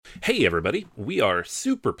Hey everybody, we are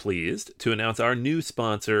super pleased to announce our new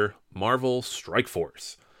sponsor, Marvel Strike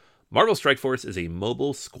Force. Marvel Strike Force is a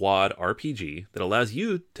mobile squad RPG that allows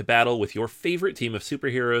you to battle with your favorite team of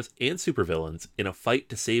superheroes and supervillains in a fight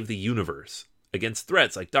to save the universe against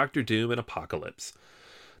threats like Doctor Doom and Apocalypse.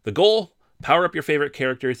 The goal? Power up your favorite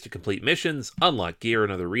characters to complete missions, unlock gear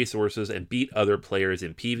and other resources, and beat other players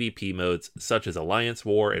in PvP modes such as Alliance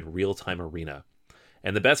War and Real-Time Arena.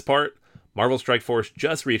 And the best part? Marvel Strike Force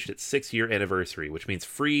just reached its 6-year anniversary, which means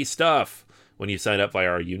free stuff when you sign up via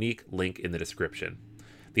our unique link in the description.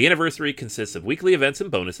 The anniversary consists of weekly events and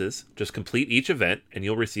bonuses. Just complete each event, and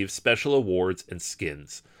you'll receive special awards and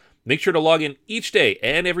skins. Make sure to log in each day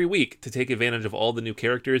and every week to take advantage of all the new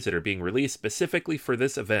characters that are being released specifically for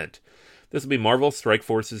this event. This will be Marvel Strike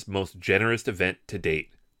Force's most generous event to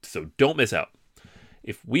date, so don't miss out.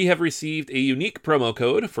 If we have received a unique promo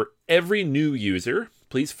code for every new user,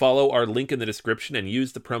 please follow our link in the description and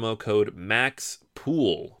use the promo code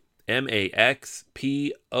MAXPOOL, MAXPOOL.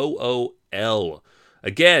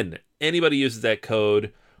 Again, anybody uses that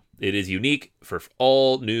code, it is unique for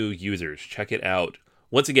all new users. Check it out.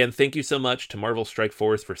 Once again, thank you so much to Marvel Strike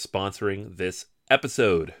Force for sponsoring this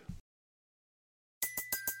episode.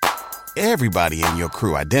 Everybody in your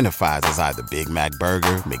crew identifies as either Big Mac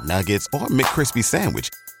Burger, McNuggets, or McCrispy Sandwich.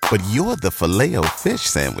 But you're the Filet-O-Fish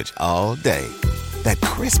Sandwich all day. That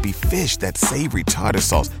crispy fish, that savory tartar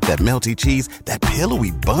sauce, that melty cheese, that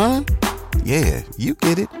pillowy bun. Yeah, you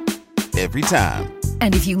get it. Every time.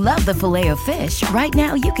 And if you love the Filet-O-Fish, right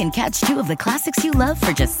now you can catch two of the classics you love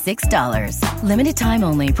for just $6. Limited time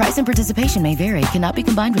only. Price and participation may vary. Cannot be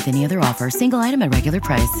combined with any other offer. Single item at regular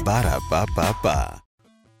price. Ba-da-ba-ba-ba.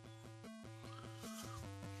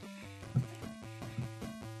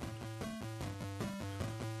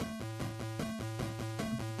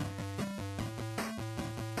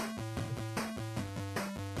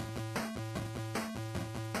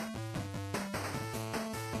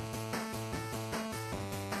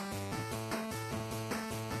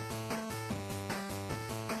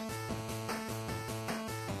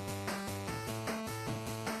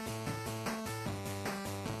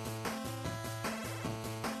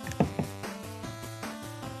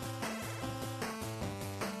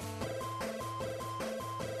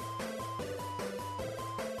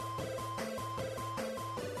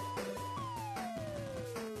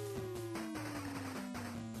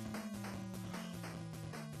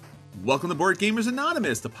 Welcome to Board Gamers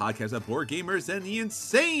Anonymous, the podcast about board gamers and the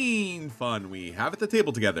insane fun we have at the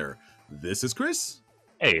table together. This is Chris.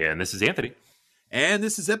 Hey, and this is Anthony. And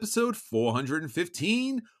this is episode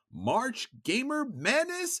 415, March Gamer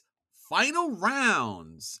Madness Final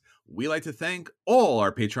Rounds. We like to thank all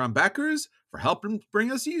our Patreon backers for helping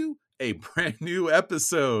bring us you a brand new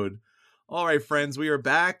episode. All right, friends, we are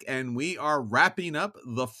back and we are wrapping up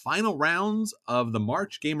the final rounds of the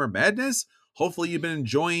March Gamer Madness. Hopefully you've been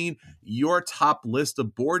enjoying your top list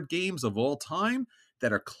of board games of all time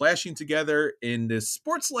that are clashing together in this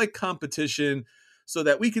sports-like competition so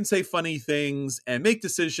that we can say funny things and make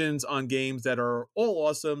decisions on games that are all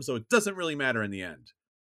awesome, so it doesn't really matter in the end.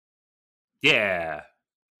 Yeah.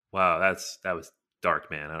 Wow, that was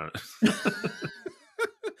dark, man. I don't know.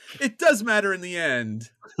 It does matter in the end.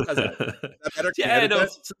 Does it? That matter? Yeah, no,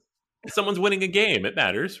 someone's winning a game. It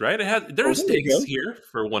matters, right? There are stakes here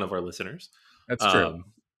for one of our listeners. That's true.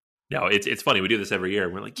 No, it's funny. We do this every year.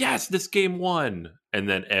 And we're like, yes, this game won. And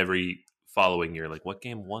then every following year, like, what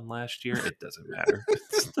game won last year? It doesn't matter.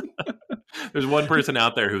 There's one person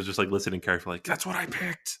out there who's just like listening carefully, like, that's what I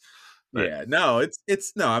picked. But, yeah, no,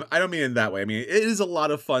 it's no, I don't mean it that way. I mean, it is a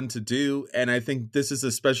lot of fun to do. And I think this is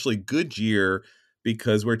especially good year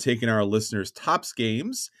because we're taking our listeners' tops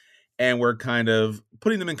games and we're kind of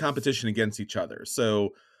putting them in competition against each other.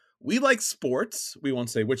 So we like sports. We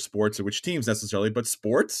won't say which sports or which teams necessarily, but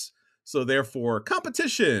sports. So therefore,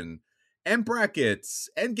 competition and brackets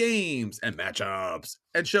and games and matchups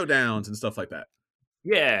and showdowns and stuff like that.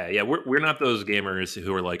 Yeah. We're not those gamers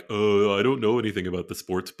who are like, oh, I don't know anything about the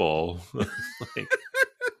sports ball. Like,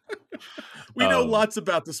 we know lots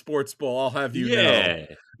about the sports ball. I'll have you know.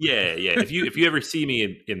 Yeah. If you ever see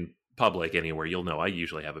me in public anywhere, you'll know I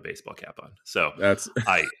usually have a baseball cap on. So that's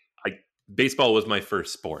I baseball was my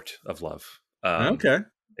first sport of love. Okay.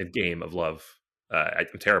 A game of love. I'm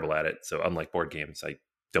terrible at it. So unlike board games, I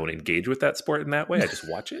don't engage with that sport in that way. I just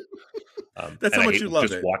watch it. That's how much you love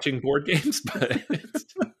just watching board games.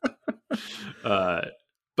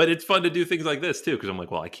 But it's fun to do things like this too. Cause I'm like,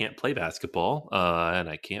 well, I can't play basketball and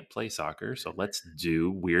I can't play soccer. So let's do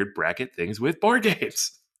weird bracket things with board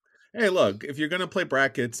games. Hey, look, if you're going to play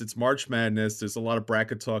brackets, it's March Madness. There's a lot of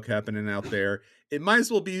bracket talk happening out there. It might as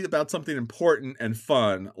well be about something important and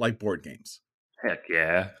fun like board games. Heck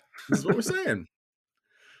yeah. This is what we're saying.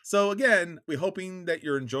 So, again, we're hoping that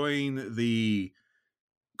you're enjoying the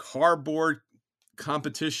cardboard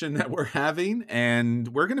competition that we're having, and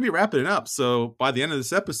we're going to be wrapping it up. So, by the end of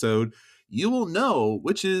this episode, you will know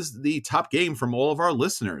which is the top game from all of our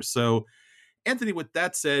listeners. So, Anthony, with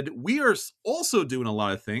that said, we are also doing a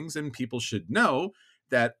lot of things, and people should know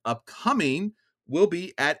that upcoming will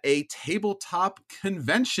be at a tabletop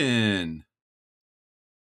convention.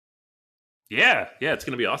 Yeah, it's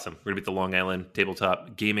going to be awesome. We're going to be at the Long Island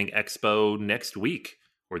Tabletop Gaming Expo next week,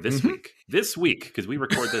 or this week. This week, because we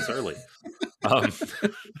record this early.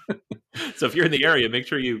 So if you're in the area, make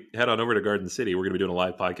sure you head on over to Garden City. We're going to be doing a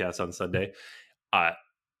live podcast on Sunday.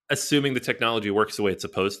 Assuming the technology works the way it's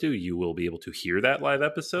supposed to, you will be able to hear that live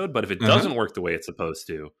episode. But if it doesn't work the way it's supposed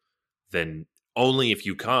to, then only if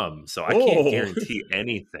you come. So I can't guarantee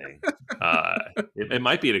anything. It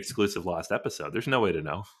might be an exclusive lost episode. There's no way to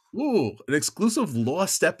know. Ooh, an exclusive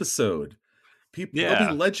lost episode. There'll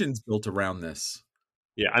be legends built around this.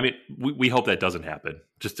 Yeah, I mean, we hope that doesn't happen,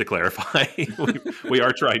 just to clarify. we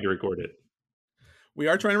are trying to record it. We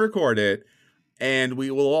are trying to record it. And we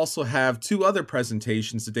will also have two other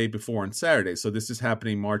presentations the day before on Saturday. So this is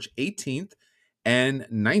happening March 18th and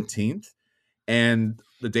 19th. And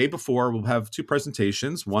the day before, we'll have two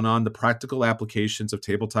presentations, one on the practical applications of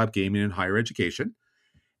tabletop gaming in higher education.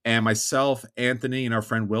 And myself, Anthony, and our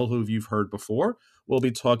friend Will, who you've heard before, will be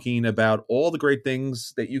talking about all the great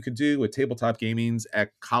things that you can do with tabletop gamings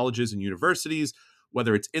at colleges and universities,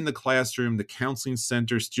 whether it's in the classroom, the counseling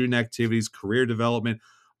center, student activities, career development,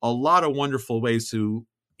 a lot of wonderful ways to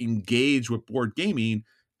engage with board gaming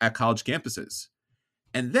at college campuses.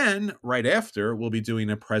 And then right after, we'll be doing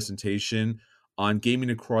a presentation on gaming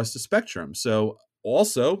across the spectrum. So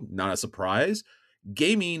also, not a surprise,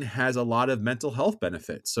 gaming has a lot of mental health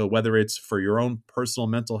benefits. So whether it's for your own personal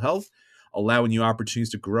mental health, allowing you opportunities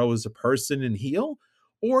to grow as a person and heal,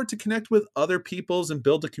 or to connect with other peoples and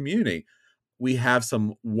build a community. We have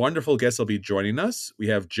some wonderful guests that'll be joining us. We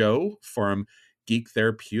have Joe from Geek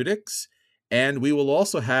Therapeutics, and we will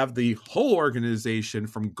also have the whole organization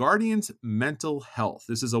from Guardians Mental Health.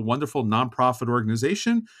 This is a wonderful nonprofit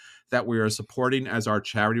organization that we are supporting as our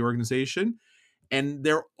charity organization, and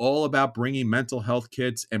they're all about bringing mental health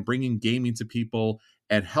kits and bringing gaming to people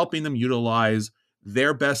and helping them utilize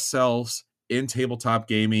their best selves in tabletop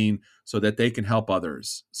gaming so that they can help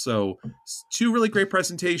others. So two really great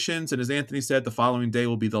presentations, and as Anthony said, the following day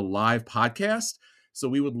will be the live podcast. So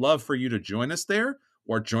we would love for you to join us there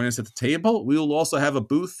or join us at the table. We will also have a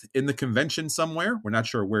booth in the convention somewhere. We're not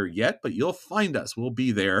sure where yet, but you'll find us. We'll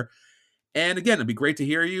be there. And again, it'd be great to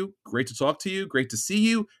hear you, great to talk to you, great to see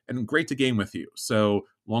you, and great to game with you. So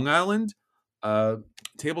Long Island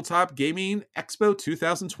Tabletop Gaming Expo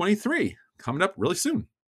 2023 coming up really soon.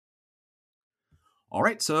 All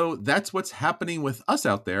right, so that's what's happening with us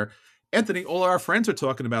out there. Anthony, all our friends are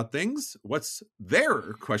talking about things. What's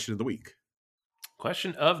their question of the week?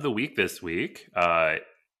 Question of the week this week.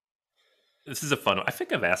 This is a fun one. I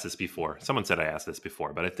think I've asked this before. Someone said I asked this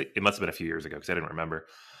before, but I think it must have been a few years ago because I didn't remember.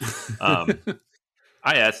 I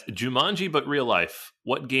asked, Jumanji, but real life,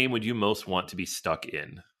 what game would you most want to be stuck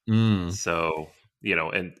in? So,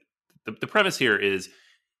 and the premise here is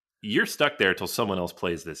you're stuck there till someone else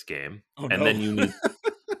plays this game. Then you need,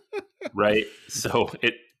 right? So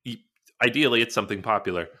ideally it's something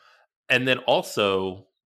popular. And then also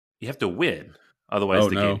you have to win. Otherwise,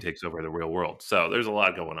 the game takes over the real world. So there's a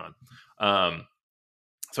lot going on.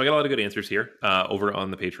 So I got a lot of good answers here over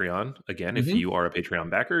on the Patreon. Again, if you are a Patreon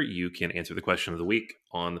backer, you can answer the question of the week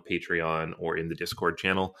on the Patreon or in the Discord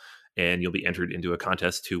channel, and you'll be entered into a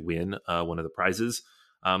contest to win one of the prizes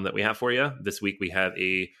that we have for you. This week we have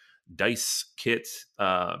a dice kit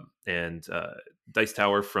and dice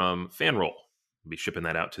tower from Fanroll. We'll be shipping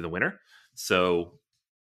that out to the winner. So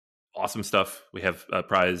awesome stuff. We have a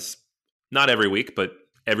prize. Not every week, but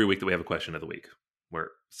every week that we have a question of the week. We're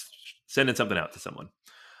sending something out to someone.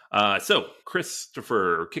 So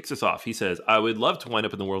Christopher kicks us off. He says, I would love to wind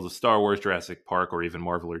up in the worlds of Star Wars, Jurassic Park, or even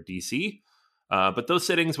Marvel or DC. But those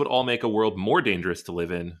settings would all make a world more dangerous to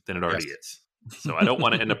live in than it already is. So I don't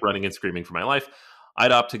want to end up running and screaming for my life.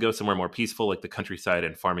 I'd opt to go somewhere more peaceful like the countryside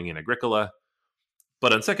and farming in Agricola.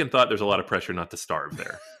 But on second thought, there's a lot of pressure not to starve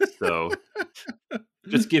there. So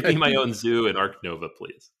just give me my own zoo in Ark Nova,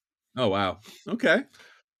 please. Oh, wow. Okay.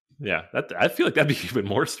 Yeah, I feel like that'd be even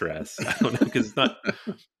more stress. I don't know, because it's not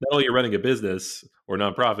only you're running a business or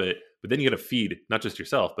nonprofit, but then you got to feed not just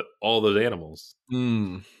yourself, but all those animals.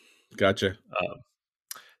 Gotcha.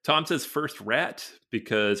 Tom says first rat,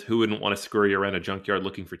 because who wouldn't want to scurry around a junkyard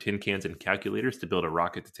looking for tin cans and calculators to build a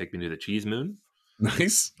rocket to take me to the cheese moon?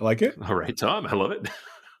 Nice. I like it. All right, Tom, I love it.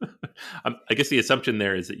 I guess the assumption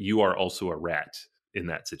there is that you are also a rat in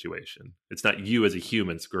that situation. It's not you as a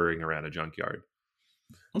human scurrying around a junkyard.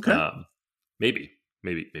 Okay. Maybe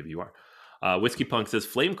you are. Whiskey Punk says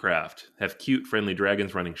Flamecraft, have cute, friendly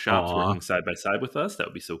dragons running shops working side by side with us. That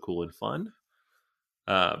would be so cool and fun.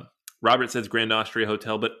 Robert says Grand Austria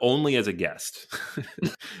Hotel, but only as a guest,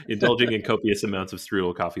 indulging in copious amounts of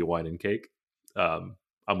strudel, coffee, wine, and cake.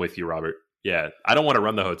 I'm with you, Robert. Yeah, I don't want to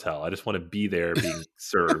run the hotel. I just want to be there being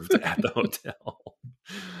served at the hotel.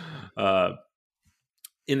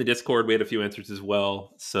 In the Discord, we had a few answers as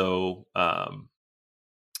well. So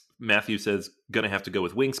Matthew says, gonna have to go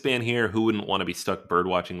with Wingspan here. Who wouldn't want to be stuck bird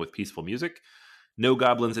watching with peaceful music? No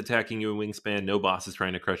goblins attacking you in Wingspan. No bosses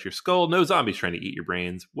trying to crush your skull. No zombies trying to eat your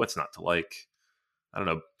brains. What's not to like? I don't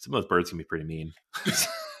know. Some of those birds can be pretty mean.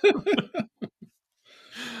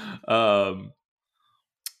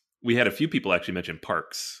 We had a few people actually mention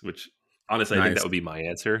parks, which honestly, I think that would be my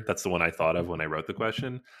answer. That's the one I thought of when I wrote the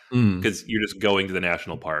question. Because you're just going to the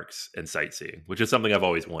national parks and sightseeing, which is something I've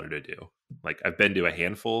always wanted to do. Like, I've been to a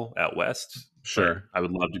handful out west. Sure. I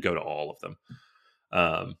would love to go to all of them.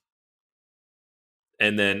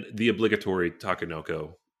 And then the obligatory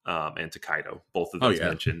Takanoko and Tokaido, both of those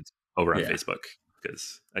mentioned over on Facebook.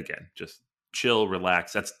 Because, again, just chill,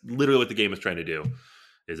 relax. That's literally what the game is trying to do,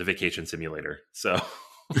 is a vacation simulator. So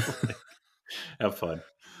have fun.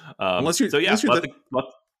 Lots and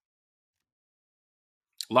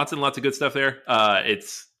lots of good stuff there. I'm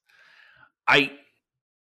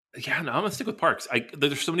gonna stick with parks.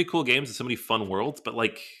 There's so many cool games and so many fun worlds, but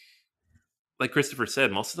like Christopher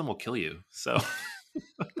said, most of them will kill you. So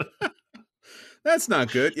that's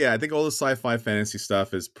not good. Yeah, I think all the sci-fi fantasy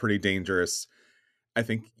stuff is pretty dangerous. I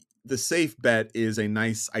think the safe bet is a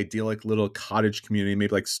nice, idyllic little cottage community,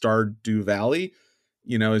 maybe like Stardew Valley.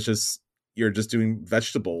 It's just, you're just doing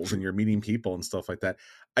vegetables and you're meeting people and stuff like that.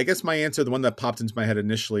 I guess my answer, the one that popped into my head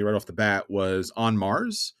initially right off the bat, was On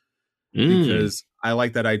Mars. Because I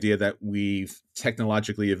like that idea that we've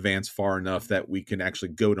technologically advanced far enough that we can actually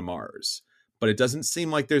go to Mars. But it doesn't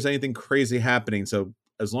seem like there's anything crazy happening. So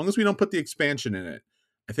as long as we don't put the expansion in it,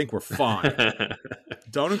 I think we're fine.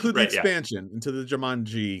 Don't include the expansion into the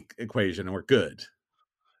Jumanji equation and we're good.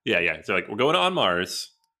 Yeah. So we're going on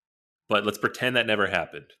Mars, but let's pretend that never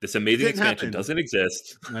happened. This amazing expansion doesn't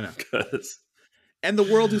exist. I know. And the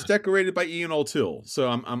world is decorated by Ian O'Toole. So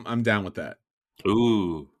I'm down with that.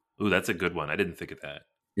 Ooh, that's a good one. I didn't think of that.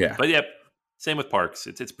 Yeah. But same with parks.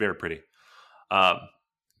 It's very pretty.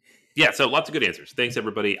 So lots of good answers. Thanks,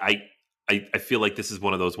 everybody. I feel like this is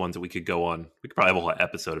one of those ones that we could go on. We could probably have a whole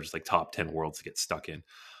episode of just like top 10 worlds to get stuck in.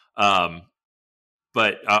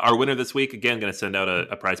 But our winner this week, again, going to send out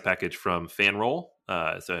a prize package from FanRoll.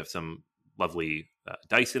 So I have some lovely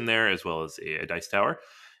dice in there, as well as a dice tower,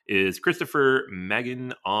 is Christopher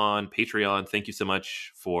Magan on Patreon. Thank you so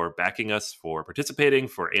much for backing us, for participating,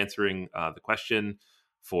 for answering the question,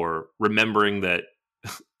 for remembering that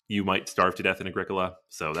you might starve to death in Agricola.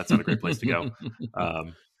 So that's not a great place to go.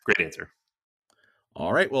 Great answer.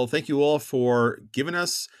 All right. Well, thank you all for giving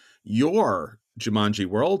us your Jumanji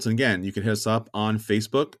worlds. And again, you can hit us up on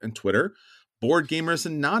Facebook and Twitter.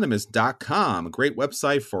 BoardGamersAnonymous.com, a great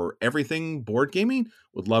website for everything board gaming.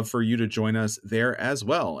 Would love for you to join us there as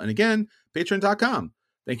well. And again, Patreon.com.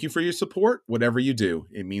 Thank you for your support. Whatever you do,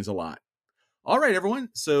 it means a lot. All right, everyone.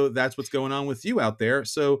 So that's what's going on with you out there.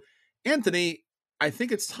 So, Anthony, I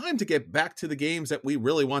think it's time to get back to the games that we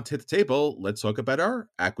really want to hit the table. Let's talk about our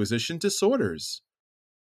acquisition disorders.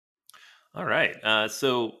 All right.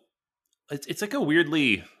 So it's like a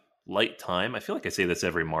weirdly light time. I feel like I say this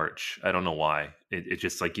every March. I don't know why. It's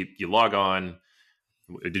just like you log on.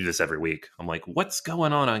 I do this every week. I'm like, what's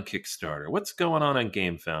going on Kickstarter? What's going on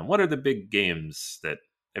GameFound? What are the big games that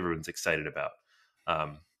everyone's excited about?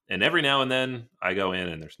 And every now and then I go in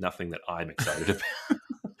and there's nothing that I'm excited about.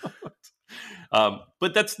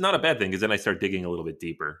 But that's not a bad thing, because then I start digging a little bit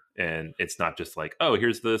deeper, and it's not just like, oh,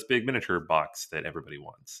 here's this big miniature box that everybody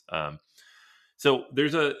wants. So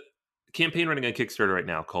there's a campaign running on Kickstarter right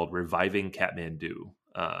now called Reviving Kathmandu.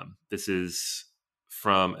 This is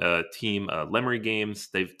from a team, Lemery Games.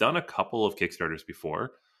 They've done a couple of Kickstarters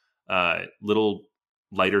before, little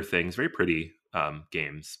lighter things, very pretty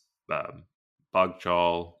games.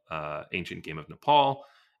 Bogjaw, Ancient Game of Nepal,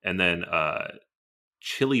 and then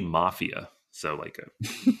Chili Mafia. So like a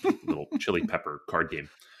little chili pepper card game.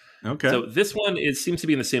 Okay. So this one seems to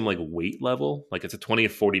be in the same like weight level. Like it's a 20 to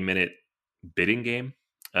 40 minute bidding game.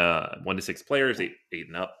 1 to 6 players, 8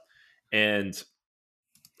 and up. And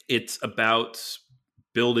It's about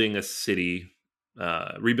building a city,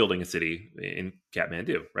 rebuilding a city in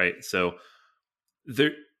Kathmandu, right? So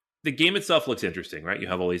the game itself looks interesting, right? You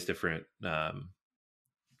have all these different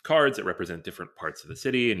cards that represent different parts of the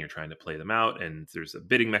city, and you're trying to play them out. And there's a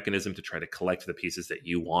bidding mechanism to try to collect the pieces that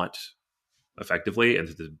you want effectively and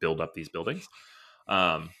to build up these buildings.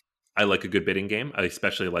 I like a good bidding game. I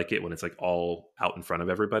especially like it when it's like all out in front of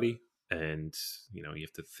everybody, and you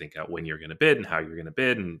have to think out when you're going to bid and how you're going to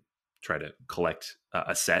bid and try to collect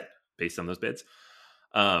a set based on those bids.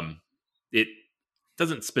 It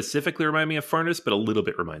doesn't specifically remind me of Furnace, but a little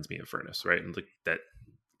bit reminds me of Furnace, right? And like that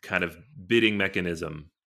kind of bidding mechanism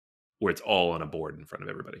where it's all on a board in front of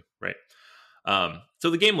everybody, right? So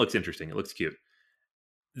the game looks interesting. It looks cute.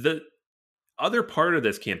 The other part of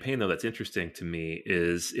this campaign, though, that's interesting to me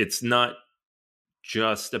is it's not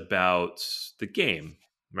just about the game,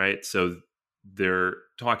 right? So they're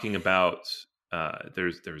talking about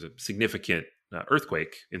there's a significant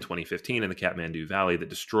earthquake in 2015 in the Kathmandu Valley that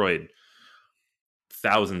destroyed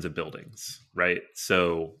thousands of buildings, right?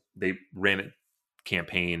 So they ran a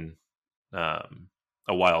campaign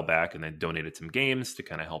a while back and then donated some games to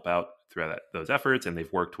kind of help out throughout those efforts. And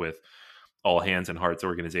they've worked with All Hands and Hearts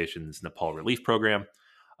Organization's Nepal Relief Program.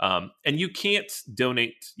 And you can't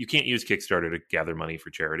use Kickstarter to gather money for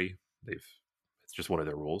charity. It's just one of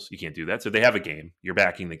their rules. You can't do that. So they have a game. You're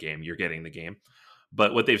backing the game. You're getting the game.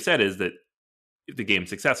 But what they've said is that if the game's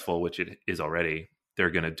successful, which it is already, they're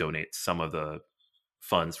going to donate some of the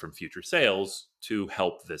funds from future sales to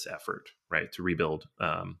help this effort, right? To rebuild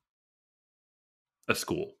a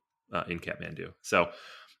school in Kathmandu. So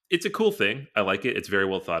it's a cool thing. I like it. It's very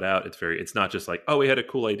well thought out. It's not just like, oh, we had a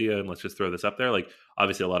cool idea and let's just throw this up there. Like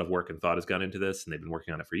obviously a lot of work and thought has gone into this, and they've been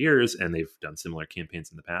working on it for years, and they've done similar campaigns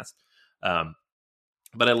in the past.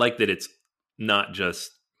 But I like that it's not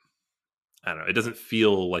just, I don't know, it doesn't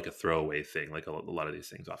feel like a throwaway thing like a lot of these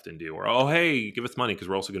things often do, or, oh, hey, give us money because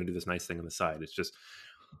we're also going to do this nice thing on the side. It's just,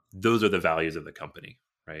 those are the values of the company,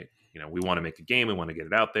 right? We want to make a game, we want to get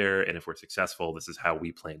it out there, and if we're successful, this is how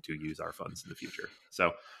we plan to use our funds in the future.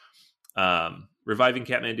 So Reviving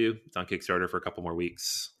Kathmandu, it's on Kickstarter for a couple more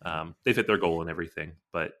weeks. They've hit their goal and everything,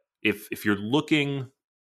 but if you're looking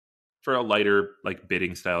for a lighter, like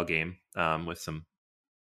bidding style game with some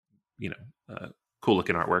cool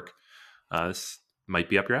looking artwork, this might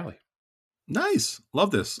be up your alley. Nice.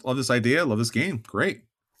 Love this idea. Love this game. Great.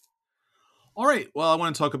 All right. Well, I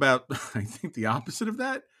want to talk about, I think, the opposite of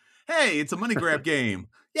that. Hey, it's a money grab game.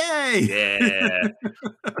 Yay. Yeah.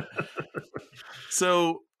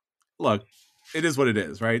 So, look, it is what it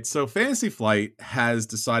is, right? So Fantasy Flight has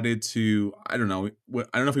decided to, I don't know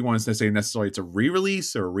if we want to say necessarily it's a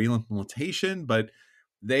re-release or a re-implementation, but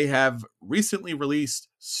they have recently released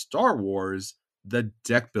Star Wars, the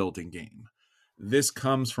deck building game. This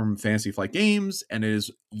comes from Fantasy Flight Games and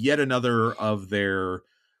is yet another of their,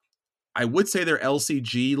 I would say, their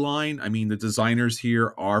LCG line. I mean, the designers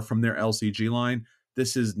here are from their LCG line.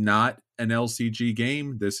 This is not an LCG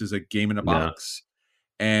game. This is a game in a box.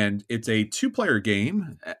 And it's a 2-player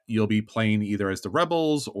game. You'll be playing either as the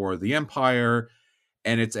Rebels or the Empire.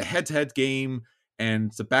 And it's a head-to-head game. And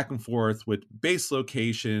it's a back and forth with base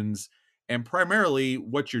locations. And primarily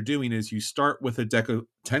what you're doing is you start with a deck of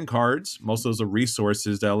 10 cards. Most of those are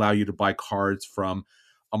resources that allow you to buy cards from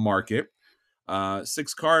a market.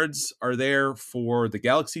 6 cards are there for the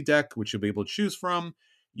Galaxy deck, which you'll be able to choose from.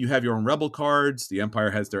 You have your own Rebel cards. The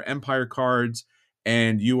Empire has their Empire cards.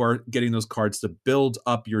 And you are getting those cards to build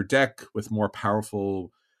up your deck with more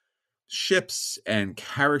powerful ships and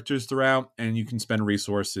characters throughout. And you can spend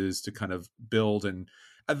resources to kind of build. And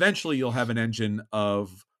eventually you'll have an engine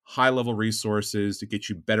of high-level resources to get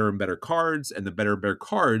you better and better cards. And the better and better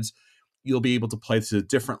cards, you'll be able to play to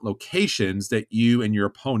different locations that you and your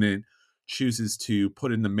opponent chooses to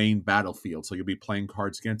put in the main battlefield. So you'll be playing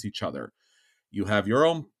cards against each other. You have your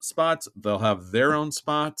own spots. They'll have their own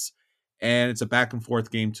spots. And it's a back and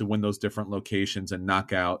forth game to win those different locations and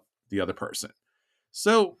knock out the other person.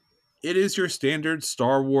 So it is your standard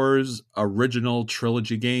Star Wars original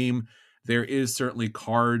trilogy game. There is certainly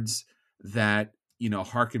cards that,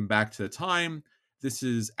 harken back to the time. This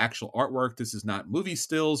is actual artwork. This is not movie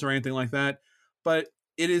stills or anything like that. But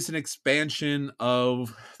it is an expansion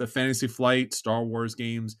of the Fantasy Flight Star Wars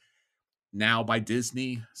games now by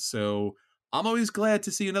Disney. So I'm always glad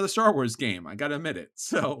to see another Star Wars game. I got to admit it.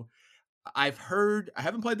 So I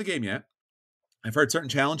haven't played the game yet. I've heard certain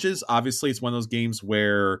challenges. Obviously, it's one of those games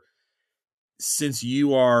where since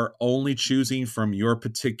you are only choosing from your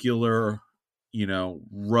particular,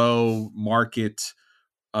 row market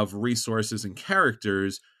of resources and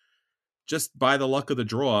characters, just by the luck of the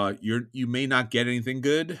draw, you may not get anything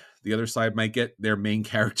good. The other side might get their main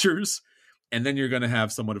characters, and then you're going to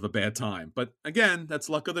have somewhat of a bad time. But again, that's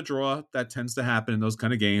luck of the draw. That tends to happen in those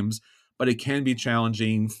kind of games, but it can be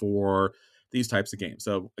challenging for these types of games.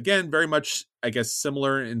 So again, very much, I guess,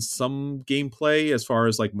 similar in some gameplay as far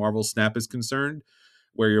as like Marvel Snap is concerned,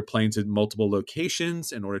 where you're playing to multiple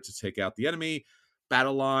locations in order to take out the enemy.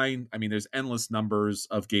 Battle line, I mean, there's endless numbers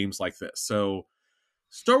of games like this. So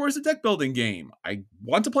Star Wars, a deck building game. I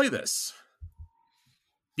want to play this.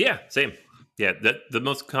 Yeah, same. Yeah, the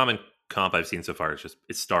most common comp I've seen so far is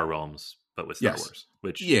it's Star Realms, but with Star Wars,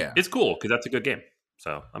 which is cool because that's a good game.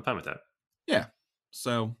 So I'm fine with that. Yeah.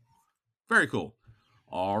 So very cool.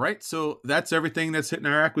 All right. So that's everything that's hitting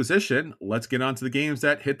our acquisition. Let's get on to the games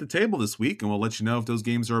that hit the table this week, and we'll let you know if those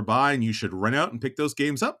games are a buy and you should run out and pick those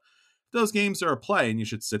games up. If those games are a play and you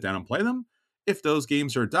should sit down and play them. If those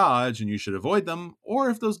games are a dodge and you should avoid them, or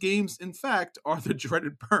if those games, in fact, are the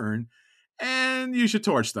dreaded burn and you should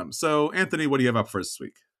torch them. So, Anthony, what do you have up for us this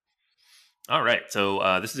week? All right.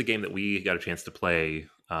 So this is a game that we got a chance to play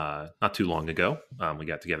not too long ago. We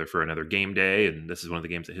got together for another game day, and this is one of the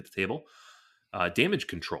games that hit the table. Damage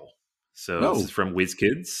Control. So this is from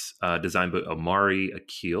WizKids, designed by Amari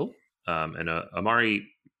Akil. And Amari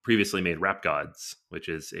previously made Rap Gods, which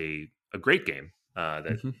is a great game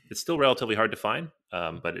that it's still relatively hard to find,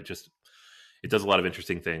 but it does a lot of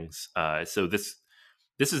interesting things. So this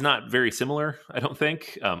is not very similar, I don't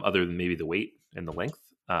think, other than maybe the weight and the length.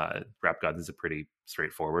 Rap Gods is a pretty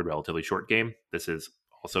straightforward, relatively short game. This is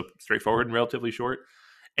also straightforward and relatively short.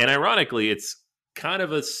 And ironically, it's kind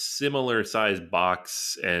of a similar size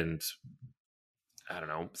box, and I don't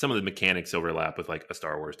know, some of the mechanics overlap with like a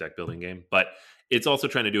Star Wars deck building game, but it's also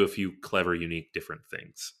trying to do a few clever, unique, different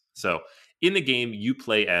things. So in the game, you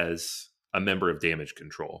play as a member of Damage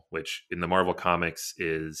Control, which in the Marvel comics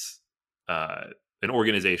is an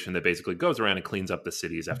organization that basically goes around and cleans up the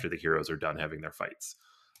cities after the heroes are done having their fights.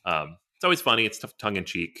 It's always funny. It's tongue in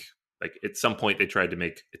cheek. Like at some point they tried to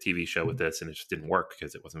make a TV show with this and it just didn't work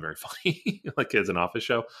because it wasn't very funny, like as an office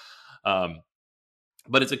show.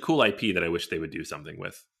 But it's a cool IP that I wish they would do something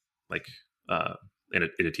with, like in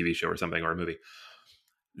a TV show or something, or a movie.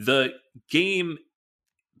 The game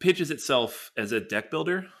pitches itself as a deck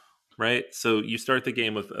builder, right? So you start the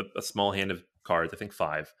game with a small hand of cards, I think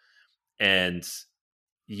 5, and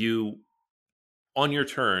you, on your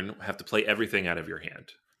turn, have to play everything out of your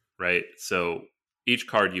hand, right? So each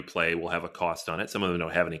card you play will have a cost on it. Some of them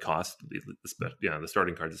don't have any cost, the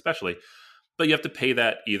starting cards especially. But you have to pay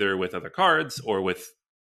that either with other cards or with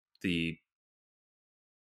the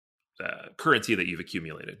currency that you've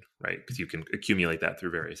accumulated, right? Because you can accumulate that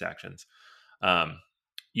through various actions.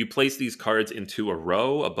 You place these cards into a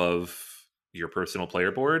row above your personal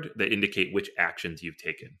player board that indicate which actions you've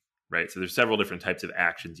taken, right? So there's several different types of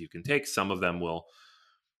actions you can take. Some of them will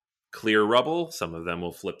clear rubble. Some of them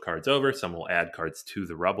will flip cards over. Some will add cards to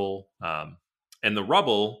the rubble. And the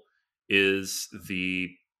rubble is the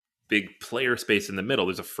big player space in the middle.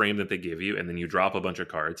 There's a frame that they give you, and then you drop a bunch of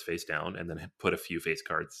cards face down and then put a few face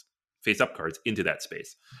up cards into that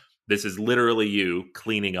space. This is literally you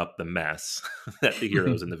cleaning up the mess that the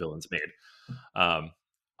heroes and the villains made.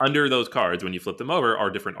 Under those cards, when you flip them over, are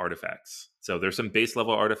different artifacts. So there's some base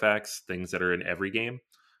level artifacts, things that are in every game,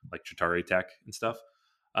 like Chitauri tech and stuff.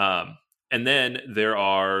 And then there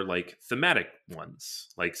are like thematic ones.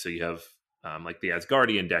 Like, so you have like the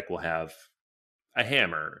Asgardian deck will have a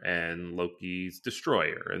hammer and Loki's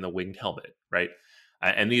destroyer and the winged helmet, right?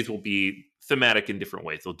 And these will be thematic in different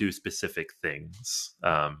ways. They'll do specific things.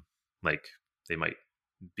 Like they might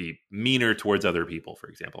be meaner towards other people, for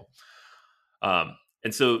example.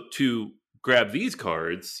 And so to grab these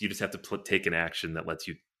cards, you just have to take an action that lets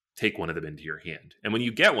you take one of them into your hand. And when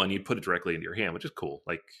you get one, you put it directly into your hand, which is cool.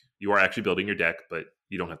 Like you are actually building your deck, but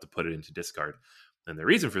you don't have to put it into discard. And the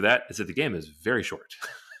reason for that is that the game is very short.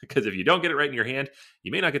 Because if you don't get it right in your hand,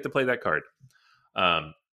 you may not get to play that card.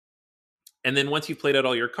 And then once you've played out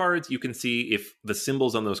all your cards, you can see if the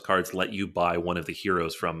symbols on those cards let you buy one of the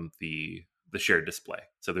heroes from the shared display.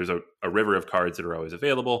 So there's a river of cards that are always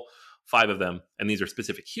available, 5 of them. And these are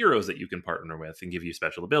specific heroes that you can partner with and give you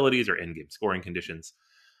special abilities or end-game scoring conditions.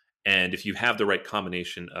 And if you have the right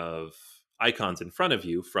combination of icons in front of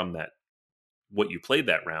you from that, what you played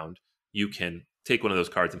that round, you can take one of those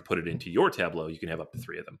cards and put it into your tableau. You can have up to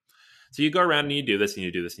 3 of them. So you go around and you do this and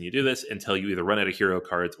you do this and you do this until you either run out of hero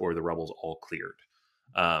cards or the rubble's all cleared.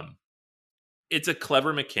 It's a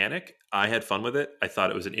clever mechanic. I had fun with it. I thought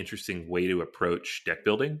it was an interesting way to approach deck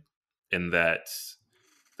building in that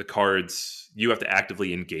the cards, you have to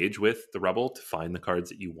actively engage with the rubble to find the cards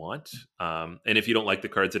that you want. And if you don't like the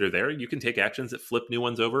cards that are there, you can take actions that flip new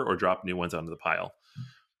ones over or drop new ones onto the pile.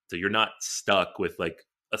 So you're not stuck with like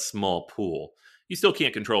a small pool. You still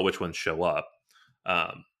can't control which ones show up.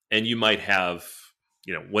 And you might have,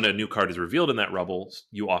 when a new card is revealed in that rubble,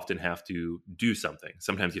 you often have to do something.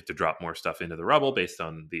 Sometimes you have to drop more stuff into the rubble based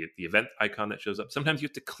on the event icon that shows up. Sometimes you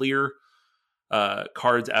have to clear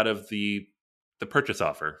cards out of the purchase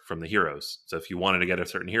offer from the heroes. So if you wanted to get a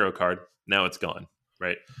certain hero card, now it's gone,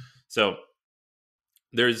 right? So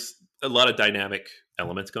there's a lot of dynamic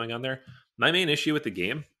elements going on there. My main issue with the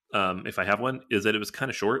game, if I have one, is that it was kind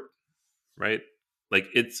of short, right? Like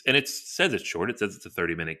it says it's short. It says it's a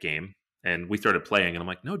 30-minute game. And we started playing and I'm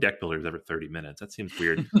like, no deck builder is ever 30 minutes. That seems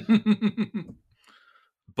weird.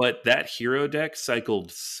 But that hero deck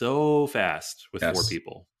cycled so fast with 4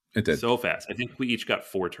 people. It did. So fast. I think we each got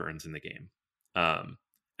 4 turns in the game.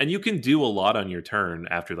 And you can do a lot on your turn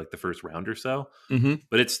after like the first round or so,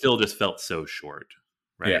 but it still just felt so short,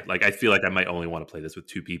 right? Yeah. Like I feel like I might only want to play this with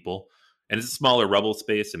 2 people. And it's a smaller rubble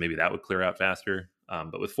space, and maybe that would clear out faster.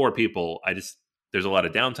 But with 4 people, there's a lot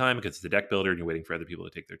of downtime because it's a deck builder and you're waiting for other people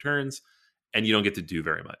to take their turns, and you don't get to do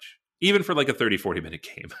very much, even for like a 30-40 minute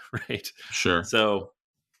game, right? Sure. So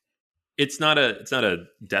it's not a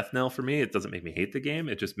death knell for me. It doesn't make me hate the game.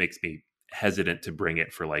 It just makes me hesitant to bring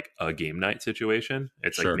it for like a game night situation.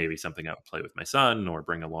 It's like maybe something I would play with my son or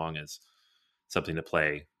bring along as something to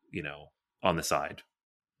play, on the side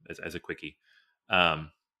as a quickie.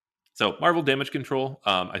 So Marvel Damage Control,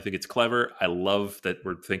 I think it's clever. I love that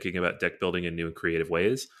we're thinking about deck building in new and creative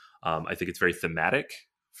ways. I think it's very thematic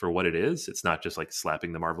for what it is. It's not just like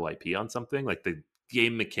slapping the Marvel IP on something. Like the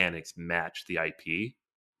game mechanics match the IP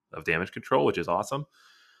of Damage Control, which is awesome.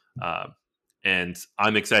 And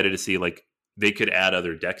I'm excited to see like they could add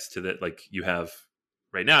other decks to that. Like you have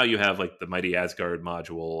like the Mighty Asgard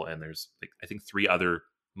module, and there's like I think 3 other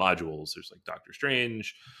modules. There's like Doctor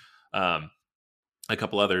Strange, a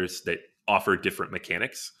couple others that offer different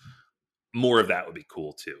mechanics. More of that would be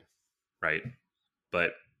cool too, right?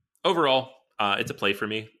 But overall, it's a play for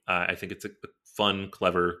me. I think it's a fun,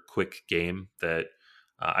 clever, quick game that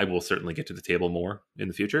I will certainly get to the table more in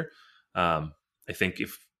the future. I think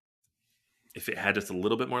if it had just a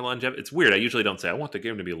little bit more longevity, it's weird. I usually don't say I want the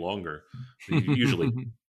game to be longer. Usually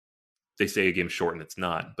they say a game's short and it's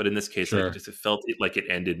not. But in this case, like it felt like it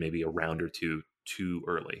ended maybe a round or two too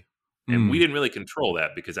early. And we didn't really control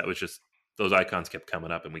that because that was just those icons kept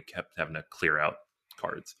coming up and we kept having to clear out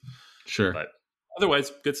cards. Sure. But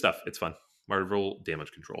otherwise, good stuff. It's fun. Marvel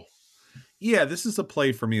Damage Control. Yeah, this is a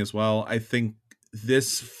play for me as well. I think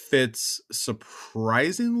this fits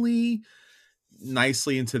surprisingly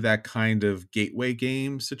nicely into that kind of gateway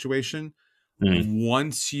game situation.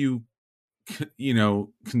 Once you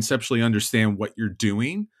conceptually understand what you're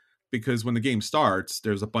doing, because when the game starts,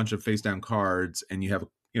 there's a bunch of face down cards and you have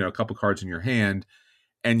a couple cards in your hand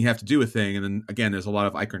and you have to do a thing. And then again, there's a lot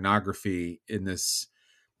of iconography in this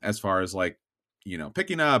as far as like,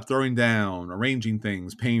 picking up, throwing down, arranging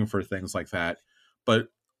things, paying for things like that. But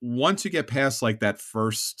once you get past like that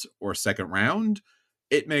first or second round,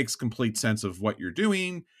 it makes complete sense of what you're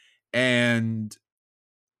doing. And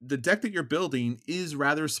the deck that you're building is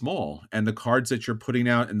rather small. And the cards that you're putting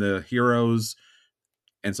out and the heroes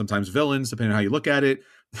and sometimes villains, depending on how you look at it,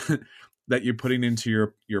 that you're putting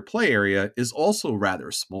into your play area is also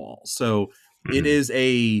rather small. So it is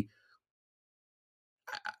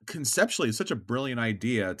conceptually it's such a brilliant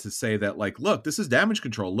idea to say that like, look, this is damage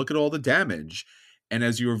control. Look at all the damage. And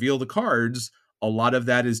as you reveal the cards, a lot of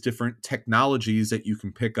that is different technologies that you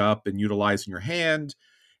can pick up and utilize in your hand.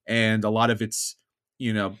 And a lot of it's,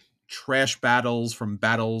 trash battles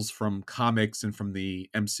from comics and from the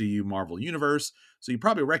MCU Marvel universe. So you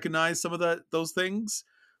probably recognize some of those things.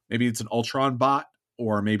 Maybe it's an Ultron bot,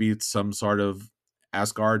 or maybe it's some sort of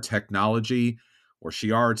Asgard technology or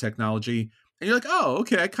Shi'ar technology. And you're like, oh,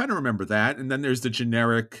 okay, I kind of remember that. And then there's the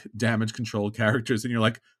generic damage control characters. And you're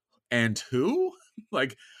like, and who?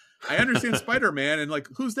 Like, I understand Spider-Man. And like,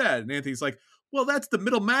 who's that? And Anthony's like, well, that's the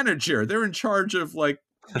middle manager. They're in charge of like,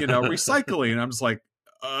 recycling. And I'm just like,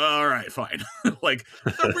 all right, fine. Like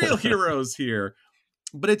the real heroes here.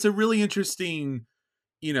 But it's a really interesting,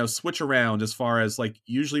 switch around as far as like,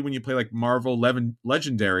 usually when you play like Marvel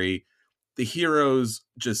Legendary, the heroes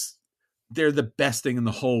they're the best thing in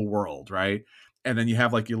the whole world, right? And then you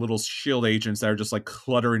have like your little shield agents that are just like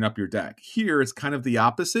cluttering up your deck. Here it's kind of the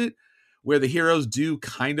opposite, where the heroes do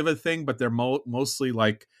kind of a thing, but they're mostly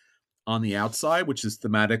like on the outside, which is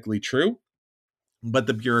thematically true. But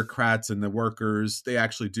the bureaucrats and the workers, they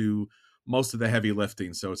actually do most of the heavy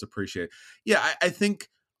lifting, so it's appreciated. Yeah, I think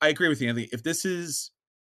I agree with you, Anthony. If this is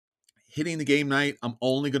hitting the game night, I'm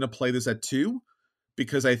only going to play this at 2,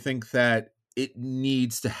 because I think that it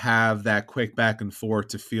needs to have that quick back and forth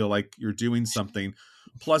to feel like you're doing something.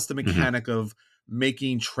 Plus the Hmm. mechanic of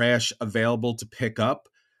making trash available to pick up,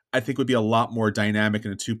 I think would be a lot more dynamic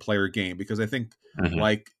in a 2-player game, because I think Hmm.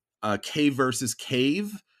 like cave versus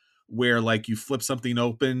cave, where like you flip something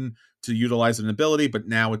open to utilize an ability, but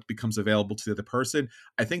now it becomes available to the other person.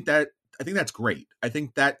 I think that's great. I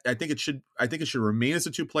think it should remain as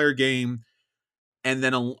a 2-player game. And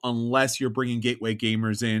then unless you're bringing gateway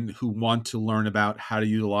gamers in who want to learn about how to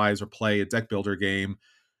utilize or play a deck builder game,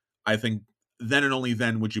 I think then and only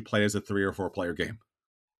then would you play as a 3 or 4-player game.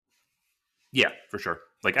 Yeah, for sure.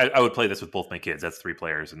 Like I would play this with both my kids. That's 3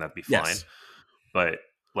 players, and that'd be fine. Yes. But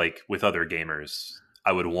like with other gamers,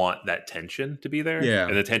 I would want that tension to be there, Yeah.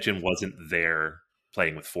 and the tension wasn't there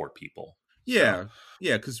playing with 4 people. So Yeah.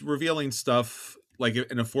 Yeah, because revealing stuff like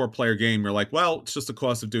in a 4-player game, you're like, well, it's just the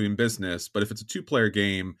cost of doing business. But if it's a 2-player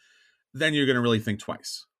game, then you're going to really think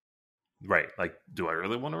twice. right, like, do I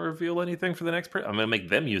really want to reveal anything for the next person? I'm going to make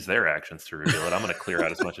them use their actions to reveal it. I'm going to clear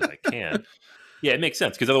out as much as I can. Yeah, it makes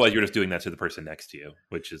sense because otherwise you're just doing that to the person next to you,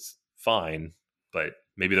 which is fine. But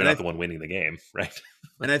maybe they're And not the one winning the game, right?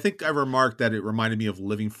 I think I remarked that it reminded me of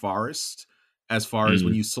Living Forest, as far as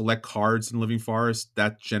when Mm, you select cards in Living Forest,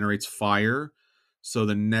 that generates fire. So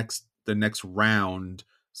the next round,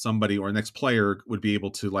 somebody or next player would be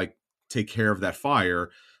able to like take care of that fire.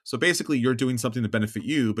 So basically you're doing something to benefit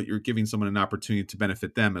you, but you're giving someone an opportunity to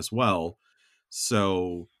benefit them as well.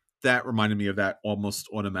 So that reminded me of that almost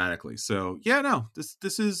automatically. So yeah, no,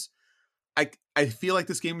 this is I feel like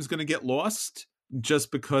this game is going to get lost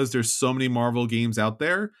just because there's so many Marvel games out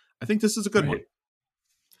there. I think this is a good one. right.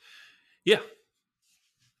 Yeah.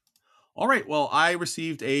 All right. Well, I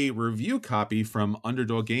received a review copy from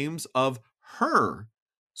Underdog Games of Her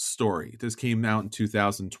Story. This came out in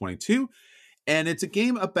 2022, and it's a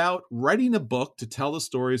game about writing a book to tell the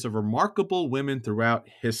stories of remarkable women throughout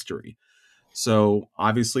history. So,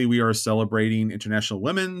 obviously, we are celebrating International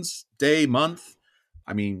Women's Day month.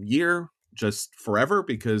 I mean, year, just forever,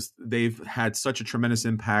 because they've had such a tremendous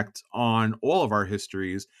impact on all of our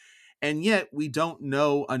histories. And yet we don't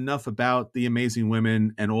know enough about the amazing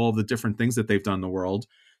women and all the different things that they've done in the world.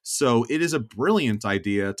 So it is a brilliant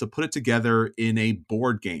idea to put it together in a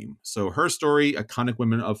board game. So Her Story, Iconic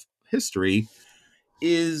Women of History,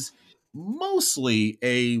 is mostly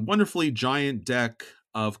a wonderfully giant deck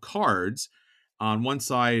of cards. On one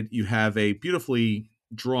side, you have a beautifully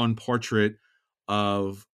drawn portrait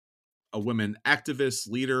of a woman activist,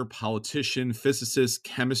 leader, politician, physicist,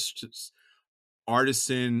 chemist,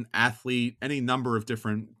 artisan, athlete, any number of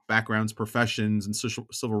different backgrounds, professions, and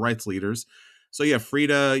civil rights leaders. So you have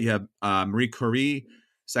Frida, you have Marie Curie,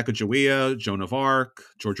 Sacagawea, Joan of Arc,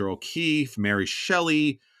 Georgia O'Keeffe, Mary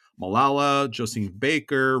Shelley, Malala, Josephine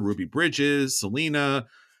Baker, Ruby Bridges, Selena.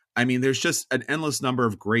 I mean, there's just an endless number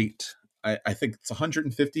of great. I think it's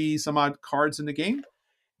 150 some odd cards in the game,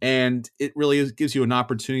 and it really gives you an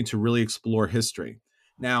opportunity to really explore history.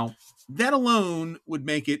 Now, that alone would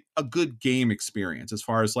make it a good game experience, as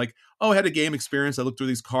far as like, oh, I had a game experience. I looked through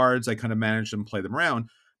these cards. I kind of managed them, play them around.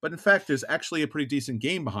 But in fact, there's actually a pretty decent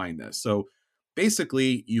game behind this. So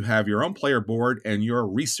basically, you have your own player board and you're a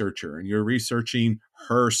researcher and you're researching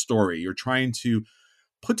her story. You're trying to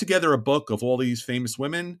put together a book of all these famous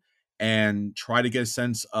women and try to get a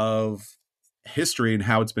sense of history and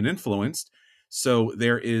how it's been influenced. So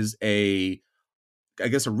there is I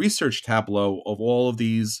guess, a research tableau of all of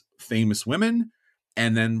these famous women.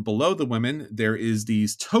 And then below the women, there is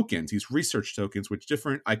these tokens, these research tokens, with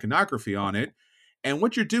different iconography on it. And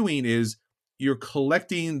what you're doing is you're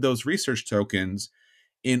collecting those research tokens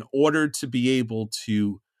in order to be able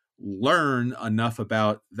to learn enough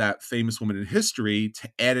about that famous woman in history to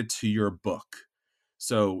add it to your book.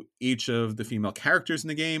 So each of the female characters in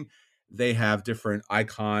the game, they have different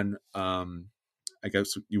icon, I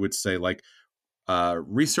guess you would say, like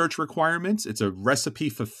research requirements. It's a recipe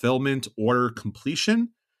fulfillment order completion.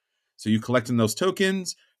 So you collecting those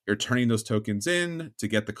tokens, you're turning those tokens in to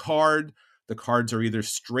get the card. The cards are either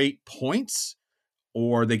straight points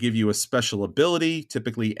or they give you a special ability,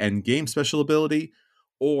 typically end game special ability,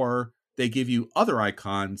 or they give you other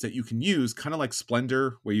icons that you can use, kind of like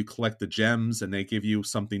Splendor, where you collect the gems and they give you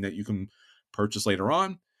something that you can purchase later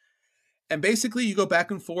on. And basically, you go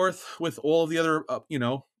back and forth with all of the other,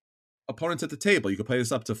 opponents at the table. You can play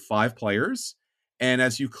this up to 5 players. And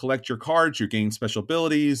as you collect your cards, you're gaining special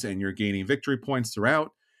abilities and you're gaining victory points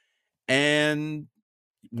throughout. And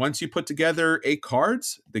once you put together 8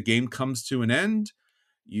 cards, the game comes to an end.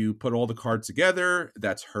 You put all the cards together.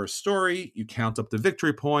 That's Her Story. You count up the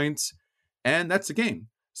victory points, and that's the game.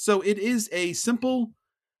 So it is a simple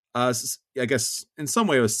I guess in some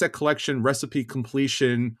way, a set collection, recipe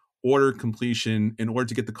completion, order completion in order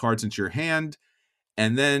to get the cards into your hand,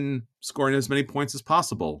 and then scoring as many points as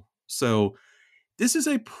possible. So this is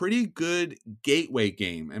a pretty good gateway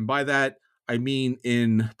game. And by that, I mean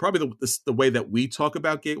in probably the way that we talk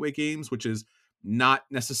about gateway games, which is not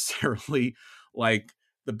necessarily like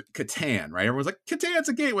the Catan, right? Everyone's like, Catan's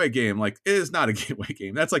a gateway game. Like, it is not a gateway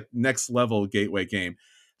game. That's like next level gateway game.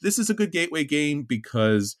 This is a good gateway game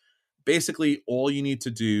because basically all you need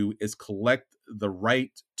to do is collect the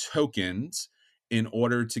right tokens in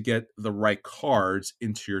order to get the right cards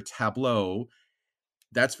into your tableau.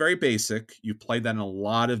 That's very basic. You play that in a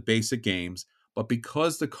lot of basic games, but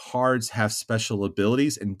because the cards have special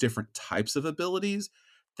abilities and different types of abilities,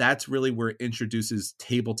 that's really where it introduces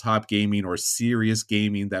tabletop gaming or serious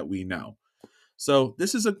gaming that we know. So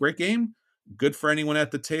this is a great game. Good for anyone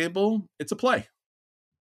at the table. It's a play.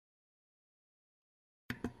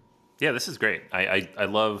 Yeah, this is great. I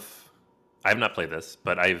love. I have not played this,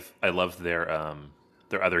 but I love their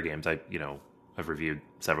other games. I've reviewed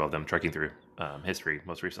several of them, trekking through history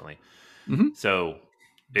most recently. Mm-hmm. So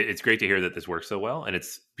it's great to hear that this works so well, and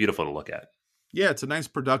it's beautiful to look at. Yeah, it's a nice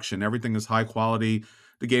production. Everything is high quality.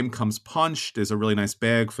 The game comes punched. There's a really nice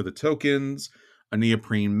bag for the tokens, a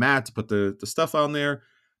neoprene mat to put the stuff on there.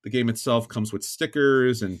 The game itself comes with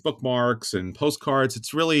stickers and bookmarks and postcards.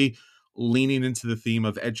 It's really leaning into the theme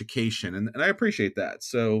of education, and I appreciate that.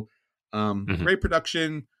 So great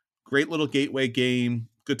production, great little gateway game.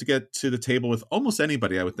 Good to get to the table with almost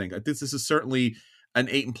anybody, I would think. I think this is certainly an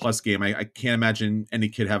 8+ game. I can't imagine any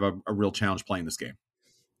kid have a real challenge playing this game.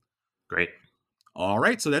 Great. All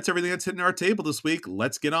right, so that's everything that's hitting our table this week.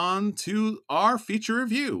 Let's get on to our feature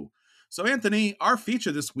review. So, Anthony, our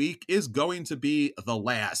feature this week is going to be the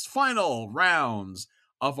last final rounds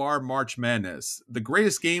of our March Madness. The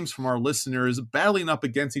greatest games from our listeners battling up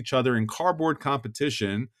against each other in cardboard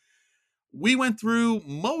competition. We went through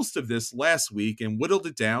most of this last week and whittled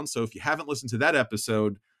it down. So if you haven't listened to that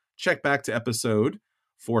episode, check back to episode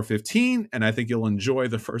 415, and I think you'll enjoy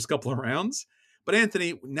the first couple of rounds. But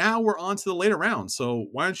Anthony, now we're on to the later rounds. So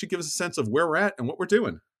why don't you give us a sense of where we're at and what we're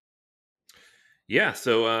doing? Yeah,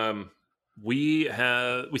 so we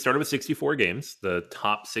started with 64 games, the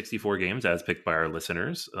top 64 games as picked by our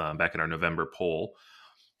listeners back in our November poll,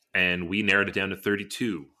 and we narrowed it down to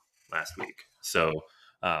 32 last week. So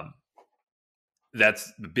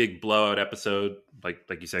that's the big blowout episode. Like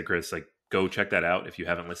you said, Chris, like go check that out if you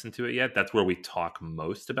haven't listened to it yet. That's where we talk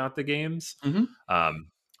most about the games. Mm-hmm.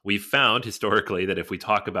 We've found historically that if we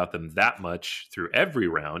talk about them that much through every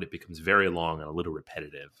round, it becomes very long and a little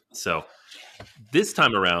repetitive. So this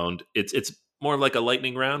time around, it's more like a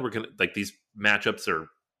lightning round. We're gonna like these matchups are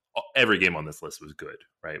every game on this list was good,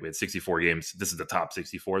 right? We had 64 games. This is the top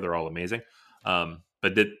 64. They're all amazing. But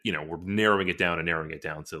that we're narrowing it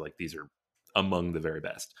down. So like these are among the very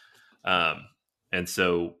best. And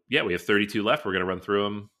so yeah, we have 32 left. We're gonna run through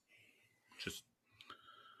them just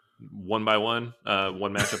one by one,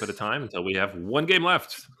 one matchup at a time until we have one game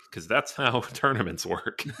left, because that's how tournaments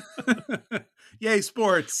work. Yay,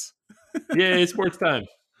 sports. Yay, sports time.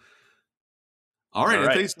 All right,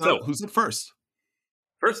 Anthony, so who's up first?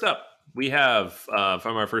 First up, we have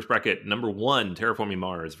from our first bracket, number 1, Terraforming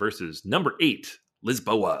Mars versus number 8,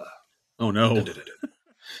 Lisboa. Oh, no.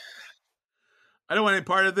 I don't want any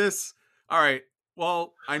part of this. All right.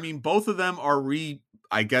 Well, I mean, both of them are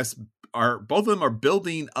both of them are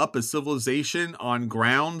building up a civilization on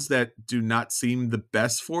grounds that do not seem the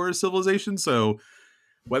best for a civilization. So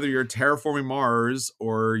whether you're terraforming Mars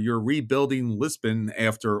or you're rebuilding Lisbon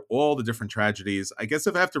after all the different tragedies, I guess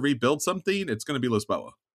if I have to rebuild something, it's going to be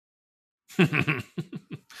Lisboa.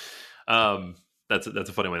 That's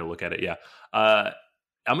a funny way to look at it. Yeah.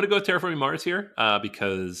 I'm going to go with Terraforming Mars here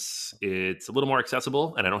because it's a little more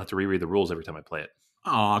accessible and I don't have to reread the rules every time I play it.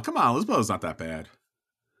 Oh, come on. Lisboa's not that bad.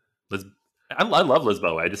 I love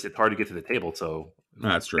Lisboa. It's hard to get to the table. So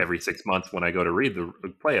that's true. Every 6 months when I go to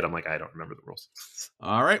play it, I'm like, I don't remember the rules.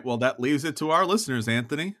 All right. Well, that leaves it to our listeners,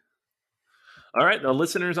 Anthony. All right. The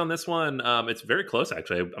listeners on this one, it's very close,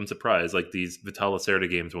 actually. I'm surprised. Like these Vital Lacerda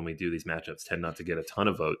games, when we do these matchups, tend not to get a ton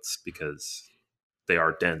of votes because they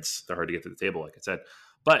are dense. They're hard to get to the table, like I said.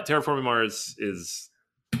 But Terraforming Mars it's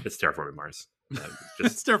Terraforming Mars.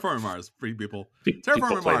 It's Terraforming Mars, free people.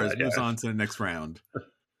 Terraforming Mars moves on to the next round.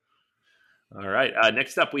 All right.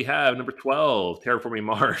 Next up, we have number 12, Terraforming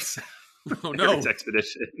Mars. Oh, no. Ares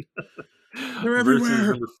Expedition. They're everywhere. Versus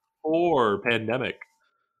number 4, Pandemic.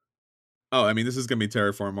 Oh, I mean, this is going to be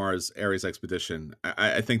Terraforming Mars, Ares Expedition.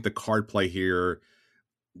 I think the card play here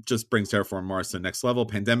just brings Terraforming Mars to the next level.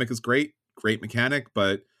 Pandemic is great mechanic,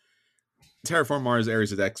 but Terraform Mars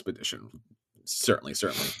Ares Expedition. Certainly.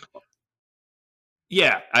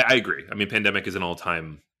 Yeah, I agree. I mean, Pandemic is an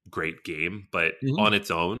all-time great game, but Mhm. on its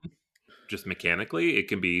own, just mechanically,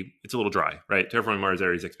 it's a little dry, right? Terraforming Mars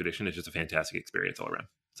Ares Expedition is just a fantastic experience all around.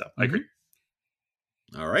 So I agree.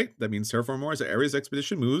 All right. That means Terraform Mars Ares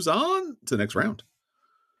Expedition moves on to the next round.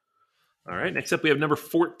 All right. Next up, we have number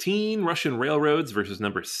 14, Russian Railroads versus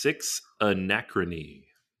number 6, Anachrony.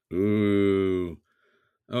 Ooh.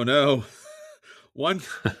 Oh no. One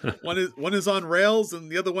is on rails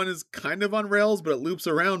and the other one is kind of on rails, but it loops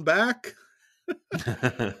around back.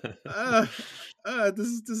 This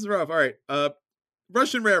is rough. All right.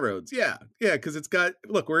 Russian Railroads. Yeah, because it's got,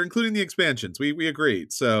 look, we're including the expansions. We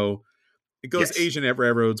agreed. So it goes Yes. Asian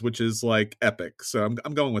Railroads, which is like epic. So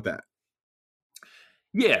I'm going with that.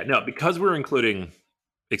 Yeah, no, because we're including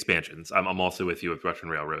expansions, I'm also with you with Russian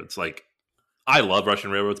Railroads. Like, I love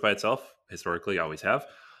Russian Railroads by itself. Historically, I always have.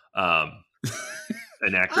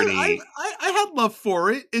 Anachrony. I had love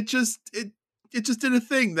for it. It just did a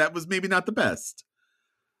thing that was maybe not the best.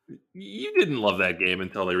 You didn't love that game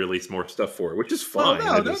until they released more stuff for it, which is Oh,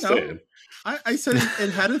 fine. no. I said it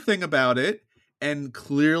had a thing about it, and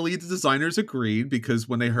clearly the designers agreed because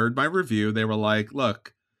when they heard my review, they were like,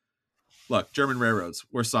 look, German Railroads,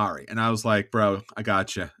 we're sorry. And I was like, bro, I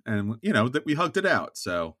gotcha. And, that we hugged it out.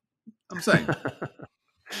 So I'm saying.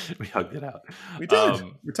 We hugged it out. We did.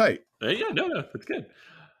 We're tight. Yeah, no, that's good.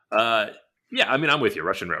 Yeah, I mean, I'm with you.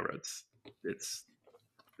 Russian Railroads.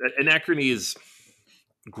 Anachrony is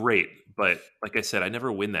great, but like I said, I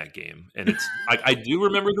never win that game, and it's I do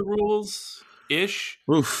remember the rules ish.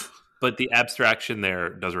 Oof. But the abstraction there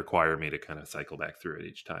does require me to kind of cycle back through it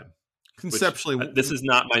each time. Conceptually, this is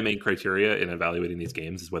not my main criteria in evaluating these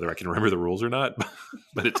games, is whether I can remember the rules or not.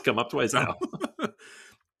 But it's come up twice now.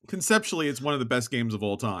 Conceptually, it's one of the best games of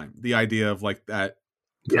all time. The idea of like that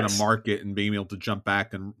kind of market and being able to jump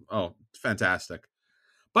back and fantastic.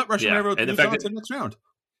 But Russian Railroad moves on to the next round.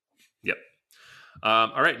 Yep.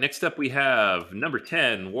 All right. Next up, we have number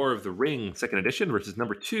 10, War of the Ring, 2nd edition, versus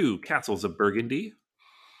number 2, Castles of Burgundy.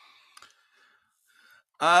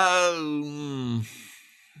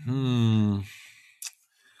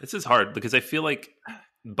 This is hard because I feel like,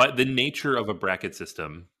 but the nature of a bracket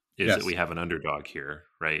system is that we have an underdog here,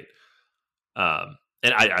 right? And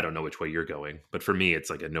I don't know which way you're going, but for me, it's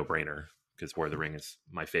like a no-brainer because War of the Ring is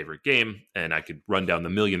my favorite game, and I could run down the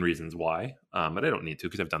million reasons why, but I don't need to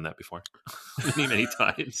because I've done that before many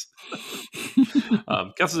times.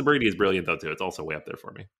 Castles of Burgundy is brilliant though too. It's also way up there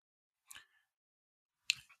for me.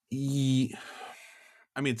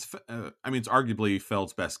 I mean, it's arguably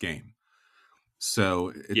Feld's best game,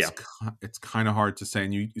 so it's kind of hard to say,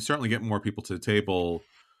 and you certainly get more people to the table.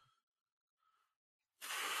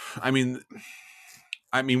 I mean,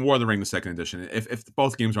 War of the Ring, the 2nd edition. If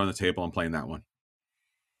both games are on the table, I'm playing that one.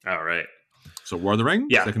 All right. So War of the Ring,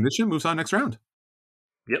 2nd edition, moves on next round.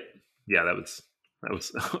 Yep. Yeah, that was. I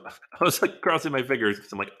was like crossing my fingers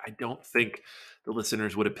because I'm like, I don't think the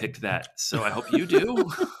listeners would have picked that. So I hope you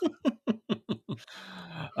do.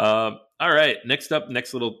 All right. Next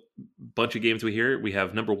little bunch of games we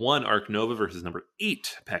have number 1, Ark Nova versus number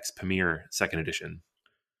 8, Pax Pamir, 2nd edition.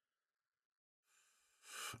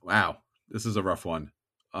 Wow, this is a rough one.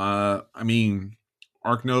 I mean,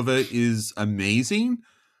 Ark Nova is amazing,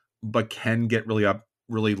 but can get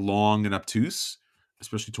really long and obtuse,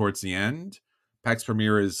 especially towards the end. Pax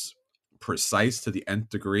Pamir is precise to the nth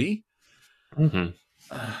degree.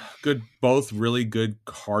 Mm-hmm. Good, both really good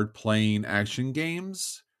card playing action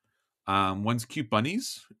games. One's cute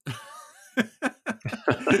bunnies.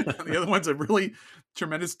 The other one's a really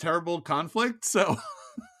tremendous, terrible conflict. So,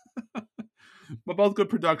 but both good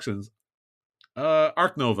productions.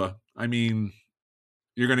 Ark Nova. I mean,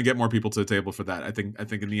 you're going to get more people to the table for that. I think at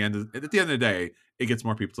the end of the day, it gets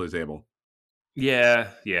more people to the table. Yeah,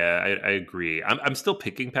 I agree. I'm still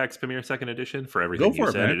picking Pax Pamir 2nd edition for everything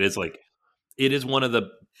you said. It is one of the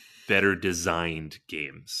better designed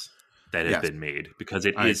games that has been made because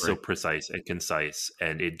it is so precise and concise,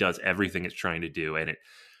 and it does everything it's trying to do, and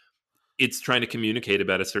it's trying to communicate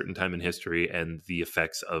about a certain time in history and the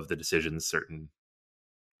effects of the decisions certain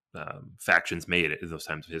factions made in those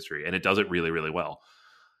times of history, and it does it really, really well.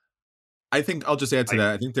 I think I'll just add to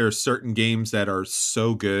that. I think there are certain games that are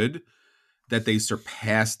so good that they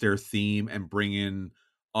surpass their theme and bring in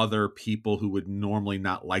other people who would normally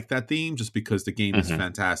not like that theme just because the game is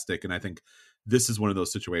fantastic. And I think this is one of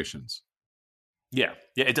those situations. Yeah,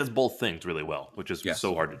 it does both things really well, which is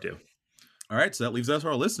so hard to do. All right, so that leaves us to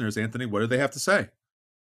our listeners. Anthony, what do they have to say?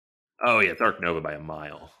 Oh, yeah, it's Ark Nova by a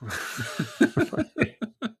mile.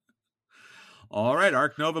 All right,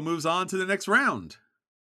 Ark Nova moves on to the next round.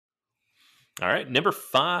 All right, number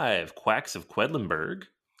 5, Quacks of Quedlinburg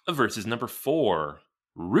versus number 4,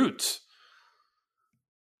 Root.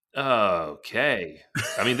 Okay.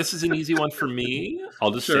 I mean, this is an easy one for me.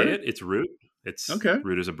 I'll just say Sure. it. It's Root. Okay.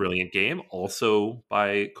 Root is a brilliant game, also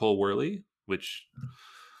by Cole Worley, which,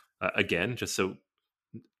 again, just so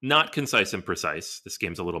not concise and precise. This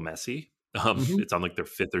game's a little messy. Mhm. It's on like their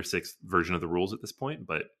 5th or 6th version of the rules at this point,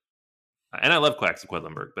 but and I love Quacks of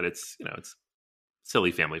Quedlinburg, but it's it's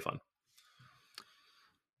silly family fun.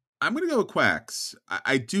 I'm going to go with Quacks.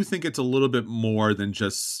 I do think it's a little bit more than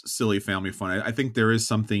just silly family fun. I think there is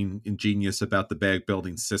something ingenious about the bag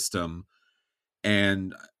building system,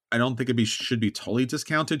 and I don't think should be totally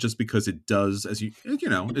discounted just because it does, as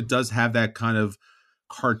it does have that kind of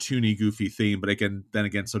cartoony, goofy theme. But then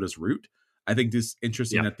again, so does Root. I think this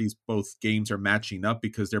interesting Yeah. that these both games are matching up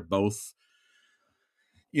because they're both.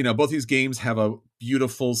 Both these games have a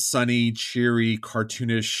beautiful, sunny, cheery,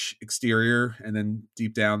 cartoonish exterior, and then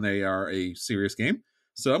deep down they are a serious game.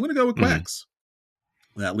 So I'm going to go with Quacks.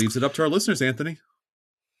 That leaves it up to our listeners, Anthony.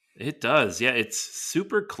 It does. Yeah, it's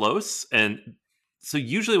super close. And so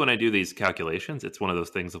usually when I do these calculations, it's one of those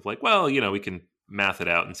things of like, well, we can math it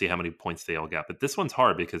out and see how many points they all got. But this one's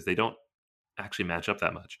hard because they don't actually match up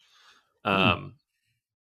that much.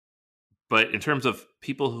 But in terms of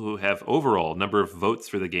people who have overall number of votes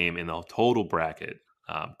for the game in the total bracket,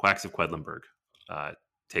 Quacks of Quedlinburg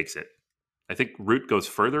takes it. I think Root goes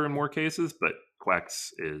further in more cases, but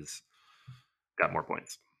Quacks is got more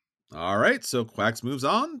points. All right, so Quacks moves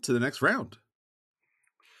on to the next round.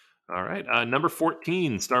 All right, number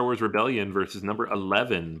 14, Star Wars Rebellion versus number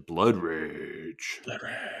 11, Blood Rage. Blood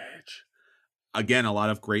Rage. Again, a lot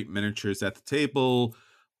of great miniatures at the table,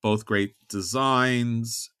 both great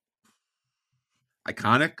designs.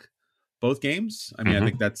 Iconic, both games. I mean, I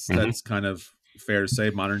think that's kind of fair to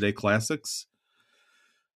say. Modern day classics.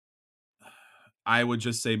 I would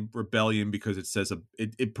just say Rebellion because it says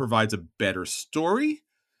it provides a better story.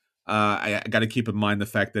 I got to keep in mind the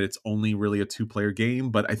fact that it's only really a 2-player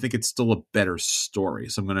game, but I think it's still a better story.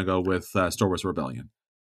 So I'm going to go with Star Wars Rebellion.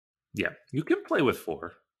 Yeah, you can play with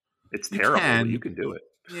 4. It's terrible, but you can do it.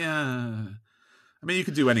 Yeah, I mean, you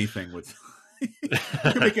could do anything with. You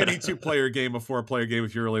can make any 2-player game a 4-player game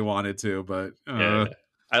if you really wanted to, but yeah.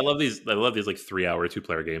 I love these like 3-hour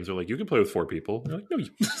 2-player games. They're like, you can play with 4 people. You're like, no,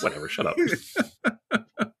 whatever, shut up.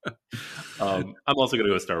 I'm also going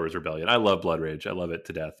to go with Star Wars Rebellion. I love Blood Rage. I love it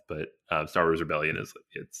to death, but Star Wars Rebellion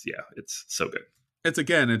it's so good. It's a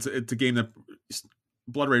game that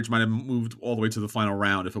Blood Rage might have moved all the way to the final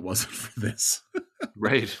round if it wasn't for this.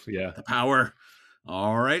 Right, yeah. The power.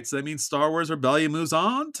 All right, so that means Star Wars Rebellion moves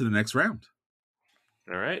on to the next round.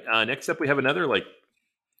 All right. Next up, we have another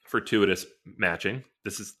fortuitous matching.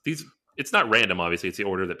 It's not random, obviously. It's the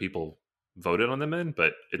order that people voted on them in,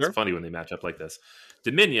 but it's funny when they match up like this.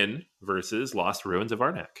 Dominion versus Lost Ruins of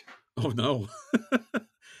Arnak. Oh no!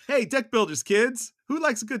 Hey, deck builders, kids! Who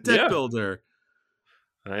likes a good deck builder?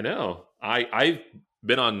 I know. I've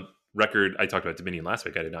been on record. I talked about Dominion last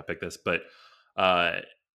week. I did not pick this, but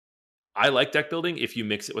I like deck building if you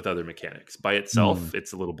mix it with other mechanics. By itself,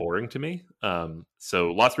 it's a little boring to me.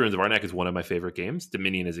 So Lost Ruins of Arnak is one of my favorite games.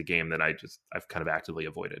 Dominion is a game that I've kind of actively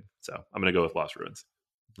avoided. So I'm going to go with Lost Ruins.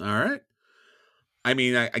 All right. I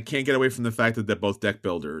mean, I can't get away from the fact that they're both deck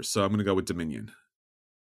builders, so I'm going to go with Dominion.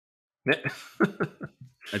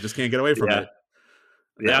 I just can't get away from it.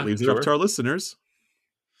 That leaves it up to our listeners.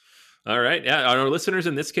 All right. Yeah. Our listeners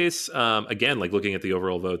in this case, again, looking at the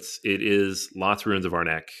overall votes, it is Lost Ruins of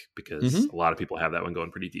Arnak because a lot of people have that one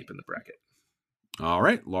going pretty deep in the bracket. All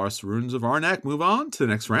right. Lost Ruins of Arnak. Move on to the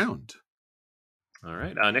next round. All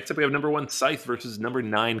right. Next up, we have number 1 Scythe versus number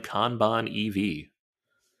 9 Kanban EV.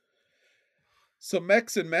 So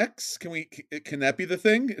mechs and mechs, can that be the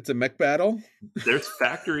thing? It's a mech battle. There's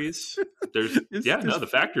factories. The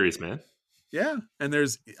factories, man. Yeah, and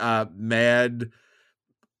there's mad.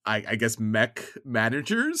 I guess mech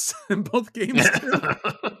managers in both games too.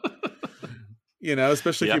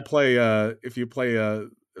 Especially if you play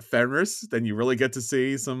Fenris, then you really get to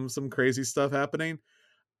see some crazy stuff happening.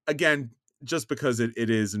 Again, just because it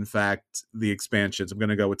is in fact the expansions, I'm going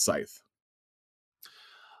to go with Scythe.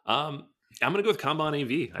 I'm going to go with Kanban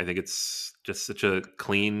AV. I think it's just such a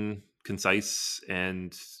clean, concise,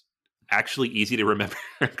 and actually easy to remember.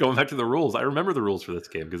 Going back to the rules, I remember the rules for this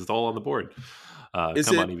game because it's all on the board.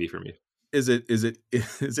 Kanban EV for me. Is it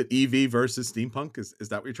EV versus steampunk? Is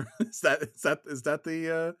that what you're trying? Is that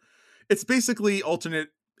the? It's basically alternate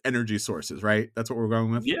energy sources, right? That's what we're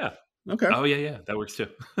going with. Yeah. Okay. Oh yeah, that works too.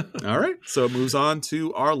 All right. So it moves on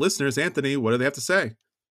to our listeners. Anthony, what do they have to say?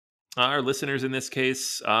 Our listeners in this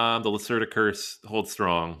case, the Lacerda curse holds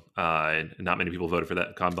strong, and not many people voted for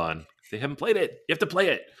that Kanban. They haven't played it. You have to play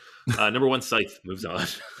it. Number one, Scythe moves on.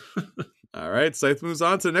 All right, Scythe moves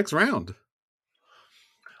on to the next round.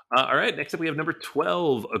 All right, next up we have number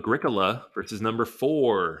 12, Agricola versus number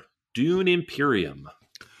 4, Dune Imperium.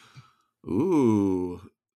 Ooh.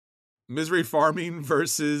 Misery farming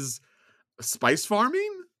versus spice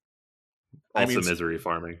farming? Also misery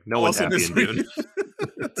farming. No one's happy in Dune.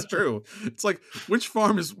 That's true. It's like which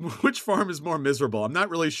farm is more miserable? I'm not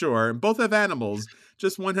really sure. And both have animals.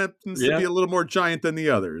 Just one happens to be a little more giant than the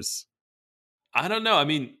others. I don't know. I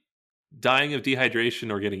mean, dying of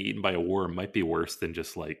dehydration or getting eaten by a worm might be worse than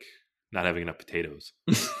just like not having enough potatoes.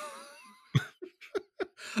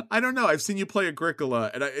 I don't know. I've seen you play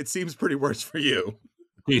Agricola, and it seems pretty worse for you.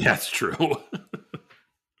 Yeah, that's true.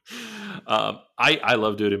 I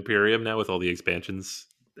love Dune Imperium now with all the expansions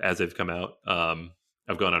as they've come out.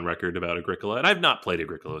 I've gone on record about Agricola, and I've not played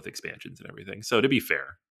Agricola with expansions and everything. So to be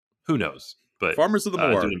fair, who knows? But Farmers of the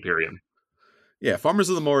Moor, Dune Imperium. Yeah, Farmers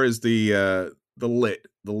of the Moor is the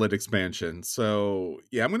lit expansion. So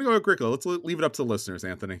yeah, I'm gonna go Agricola. Let's leave it up to the listeners,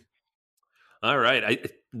 Anthony. All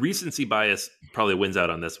right. Recency bias probably wins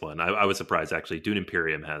out on this one. I was surprised, actually. Dune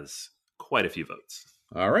Imperium has quite a few votes.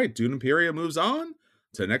 All right. Dune Imperium moves on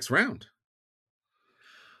to the next round.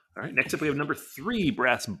 All right. Next up, we have number 3,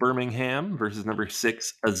 Brass Birmingham versus number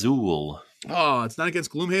 6, Azul. Oh, it's not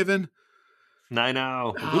against Gloomhaven? I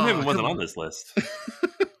know. Gloomhaven wasn't on this list.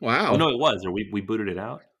 Wow. Oh, no, it was. Or we booted it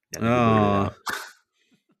out. Yeah,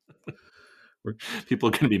 people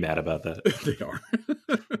are going to be mad about that. They are.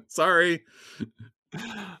 Sorry.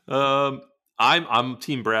 I'm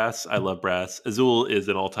Team Brass. I love Brass. Azul is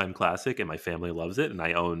an all-time classic, and my family loves it, and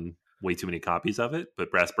I own way too many copies of it.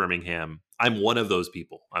 But Brass Birmingham, I'm one of those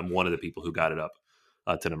people. I'm one of the people who got it up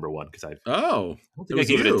to number 1 because I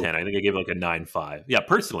gave it a 10. I think I gave it like a 9.5. Yeah,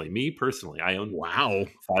 personally, I own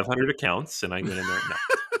 500 accounts, and I get in there.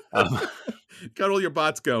 No. Got all your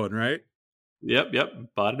bots going, right? Yep,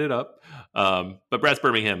 botted it up. But Brass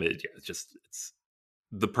Birmingham, it's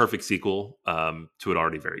the perfect sequel to an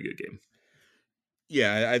already very good game.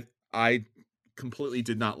 Yeah, I completely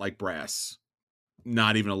did not like Brass,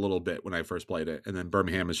 not even a little bit when I first played it, and then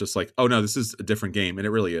Birmingham is just like, oh no, this is a different game, and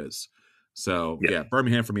it really is. So yeah,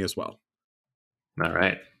 Birmingham for me as well. All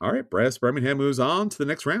right, Brass Birmingham moves on to the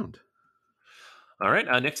next round. All right,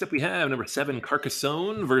 next up we have number 7,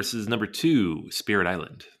 Carcassonne versus number 2, Spirit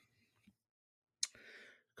Island.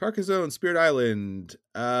 Carcassonne, Spirit Island.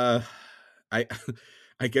 I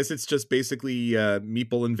guess it's just basically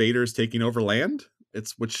Meeple invaders taking over land.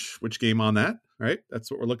 It's which game on that, right? That's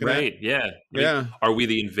what we're looking at. Right, yeah. Yeah. Are we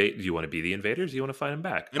the invade? Do you want to be the invaders? Do you want to fight them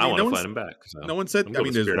back? I want to fight them back. So no one said,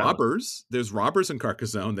 there's robbers. There's robbers in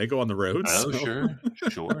Carcassonne. They go on the roads. Oh, so.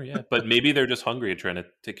 Sure, yeah. But maybe they're just hungry and trying to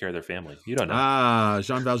take care of their family. You don't know.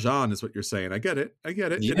 Jean Valjean is what you're saying. I get it. Yeah,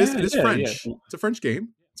 it is French. Yeah. It's a French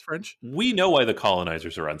game. It's French. We know why the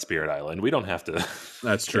colonizers are on Spirit Island. We don't have to.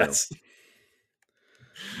 That's true.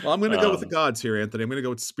 Well, I'm going to go with the gods here, Anthony. I'm going to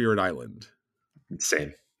go with Spirit Island.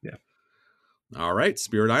 Same. Yeah. All right.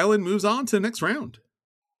 Spirit Island moves on to the next round.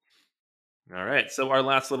 All right. So our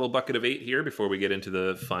last little bucket of 8 here before we get into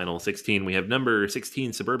the final 16. We have number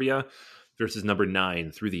 16, Suburbia versus number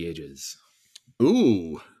 9, Through the Ages.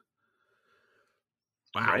 Ooh.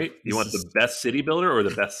 Wow. Right? You want the best city builder or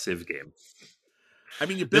the best Civ game? I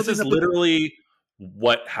mean, this is literally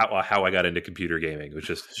how I got into computer gaming. It was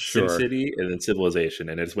just SimCity and then Civilization,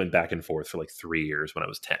 and it just went back and forth for like 3 years when I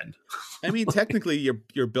was 10. I mean, technically,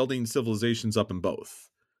 you're building civilizations up in both.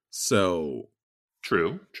 So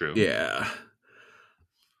true. Yeah,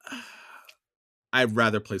 I'd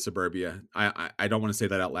rather play Suburbia. I don't want to say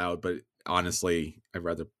that out loud, but honestly, I'd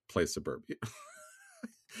rather play Suburbia.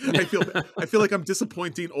 I feel like I'm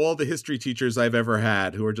disappointing all the history teachers I've ever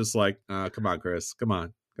had who are just like, come on, Chris, come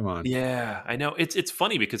on. Yeah, I know. It's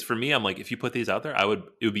funny because for me, I'm like, if you put these out there, it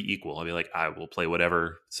would be equal. I'd be like, I will play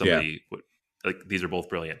whatever somebody would. Like, these are both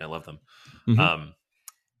brilliant. I love them. Mm-hmm. I'm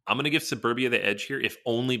going to give Suburbia the edge here, if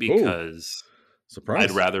only because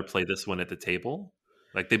I'd rather play this one at the table.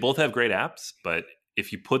 Like, they both have great apps, but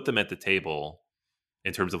if you put them at the table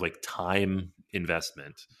in terms of like time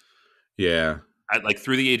investment, like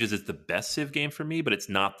Through the Ages is the best Civ game for me, but it's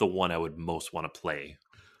not the one I would most want to play.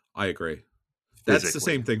 I agree. That's the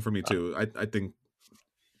same thing for me too. I think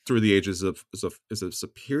Through the Ages is a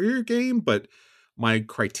superior game, but my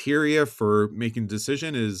criteria for making a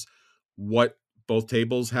decision is what both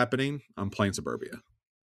tables happening. I'm playing Suburbia.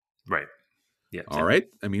 Right. Yeah. All right.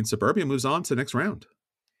 I mean, Suburbia moves on to the next round.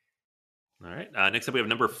 All right. Next up, we have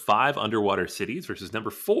number 5, Underwater Cities versus number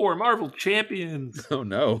 4, Marvel Champions. Oh,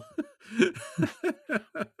 no.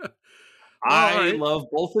 All I right. love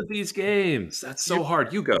both of these games. That's so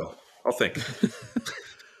hard. You go. I'll think.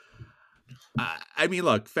 I mean,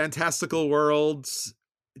 look, fantastical worlds.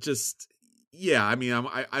 Just yeah. I mean,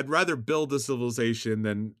 I'd rather build a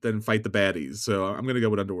civilization than fight the baddies. So I'm gonna go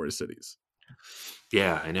with Underwater Cities.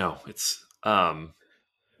 Yeah, I know. It's so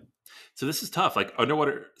this is tough. Like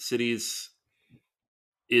Underwater Cities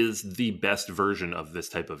is the best version of this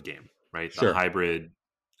type of game, right? Sure. The hybrid,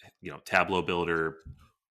 tableau builder,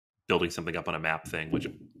 building something up on a map thing, which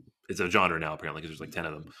is a genre now apparently because there's like 10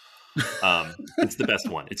 of them. It's the best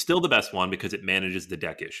one. It's still the best one because it manages the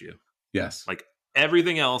deck issue. Yes. Like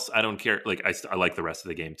everything else, I don't care. Like I like the rest of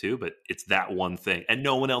the game too, but it's that one thing, and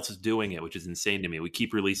no one else is doing it, which is insane to me. We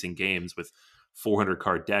keep releasing games with 400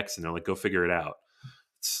 card decks, and they're like, "Go figure it out."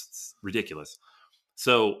 It's ridiculous.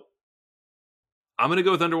 So I'm gonna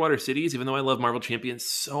go with Underwater Cities, even though I love Marvel Champions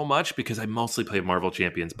so much because I mostly play Marvel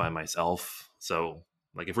Champions by myself. So,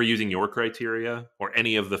 like, if we're using your criteria or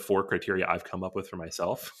any of the 4 criteria I've come up with for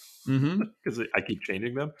myself, because I keep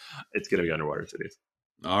changing them, it's gonna be Underwater Cities.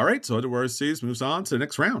 All right, so Underwater Cities moves on to the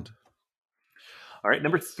next round. All right,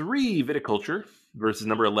 number 3, Viticulture versus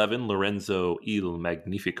number 11, Lorenzo Il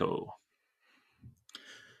Magnifico.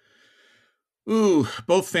 Ooh,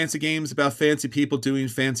 both fancy games about fancy people doing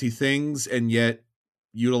fancy things and yet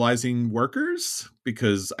utilizing workers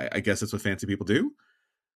because I guess that's what fancy people do.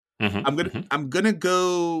 I'm gonna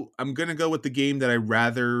go with the game that I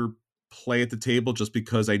rather play at the table just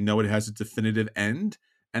because I know it has a definitive end,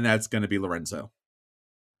 and that's gonna be Lorenzo.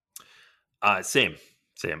 Same.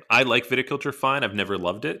 I like Viticulture fine. I've never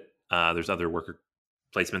loved it. There's other worker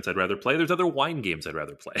placements I'd rather play. There's other wine games I'd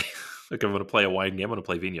rather play. Like I'm going to play a wine game. I'm going to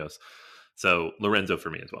play Vinos. So Lorenzo for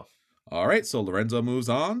me as well. All right, so Lorenzo moves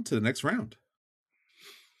on to the next round.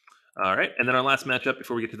 All right, and then our last matchup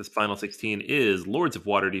before we get to this final 16 is Lords of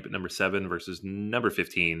Waterdeep at number 7 versus number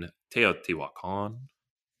 15, Teotihuacan.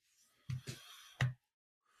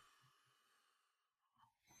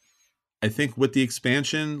 I think with the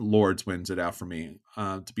expansion, Lords wins it out for me.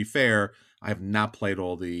 To be fair, I have not played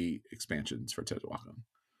all the expansions for Teotihuacan.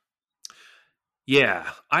 Yeah,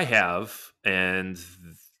 I have, and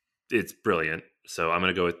it's brilliant. So I'm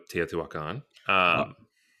going to go with Teotihuacan.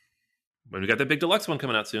 When we got that big deluxe one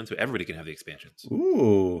coming out soon, so everybody can have the expansions.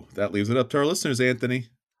 Ooh, that leaves it up to our listeners, Anthony.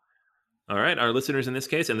 All right, our listeners in this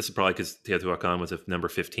case, and this is probably because Teotihuacan was at number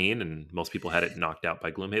 15, and most people had it knocked out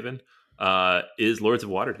by Gloomhaven, is Lords of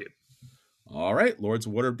Waterdeep. All right, Lords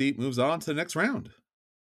of Waterdeep moves on to the next round.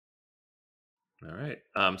 All right,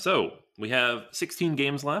 so we have 16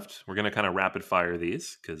 games left. We're going to kind of rapid fire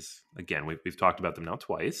these because, again, we've talked about them now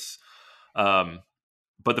twice.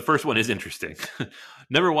 But the first one is interesting.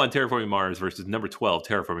 Number 1, Terraforming Mars versus number 12,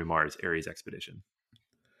 Terraforming Mars, Ares Expedition.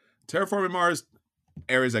 Terraforming Mars,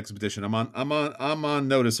 Ares Expedition. I'm on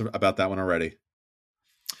notice about that one already.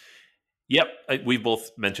 Yep, we've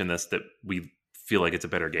both mentioned this, that we feel like it's a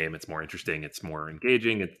better game. It's more interesting. It's more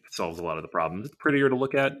engaging. It solves a lot of the problems. It's prettier to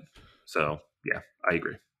look at. So, yeah, I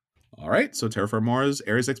agree. All right, so Terraforming Mars,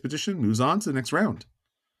 Ares Expedition moves on to the next round.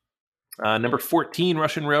 Number 14,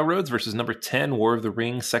 Russian Railroads versus number 10, War of the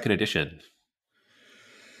Ring, 2nd edition.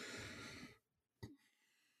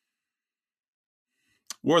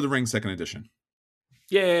 War of the Ring, 2nd edition.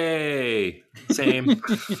 Yay! Same.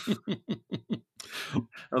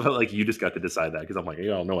 I felt like you just got to decide that because I'm like, I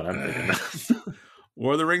don't know what I'm thinking.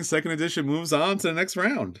 War of the Ring, 2nd edition moves on to the next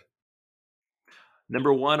round.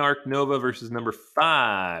 Number 1, Ark Nova versus number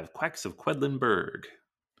 5, Quacks of Quedlinburg.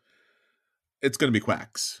 It's going to be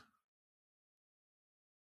Quacks.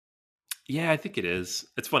 Yeah, I think it is.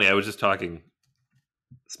 It's funny. I was just talking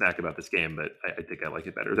smack about this game, but I think I like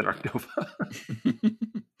it better than Ark Nova.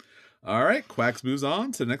 All right, Quacks moves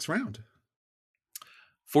on to the next round.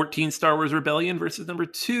 14, Star Wars Rebellion versus number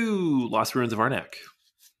 2, Lost Ruins of Arnak.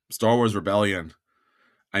 Star Wars Rebellion.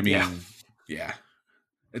 I mean, yeah.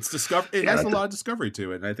 It's It has a lot of discovery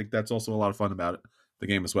to it, and I think that's also a lot of fun about it, the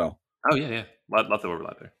game as well. Oh, yeah. Lots of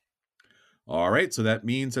overlap there. All right, so that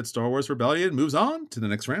means that Star Wars Rebellion moves on to the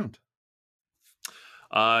next round.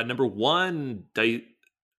 Number 1,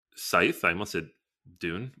 Scythe. I almost said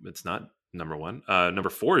Dune. It's not number 1. Number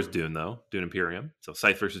 4 is Dune, though. Dune Imperium. So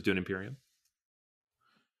Scythe versus Dune Imperium.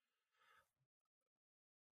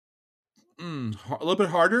 A little bit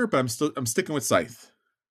harder, but I'm sticking with Scythe.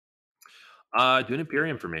 Dune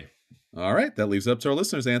Imperium for me. All right, that leaves it up to our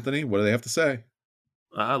listeners, Anthony. What do they have to say?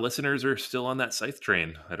 Listeners are still on that Scythe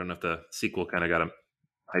train. I don't know if the sequel kind of got them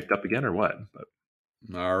hyped up again or what. But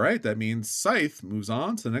all right, that means Scythe moves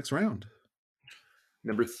on to the next round.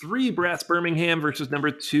 Number 3, Brass Birmingham versus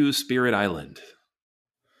number 2, Spirit Island.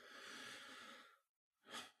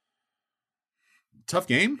 Tough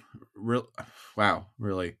game. Wow,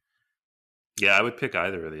 really. Yeah, I would pick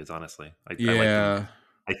either of these, honestly. I like them,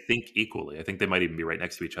 I think, equally. I think they might even be right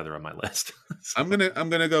next to each other on my list. So. I'm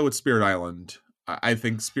gonna go with Spirit Island. I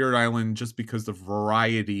think Spirit Island, just because the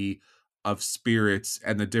variety of spirits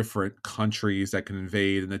and the different countries that can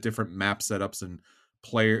invade and the different map setups and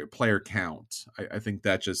player count. I think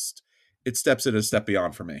that just it steps it a step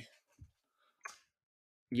beyond for me.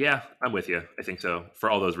 Yeah, I'm with you. I think so for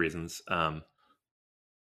all those reasons.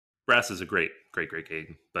 Brass is a great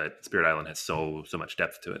game, but Spirit Island has so much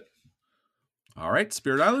depth to it. All right,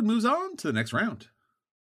 Spirit Island moves on to the next round.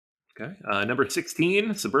 Okay, number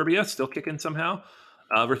 16, Suburbia, still kicking somehow,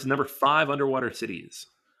 versus number 5, Underwater Cities.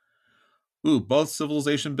 Ooh, both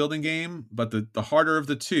civilization building game, but the harder of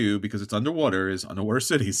the two, because it's underwater, is Underwater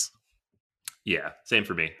Cities. Yeah, same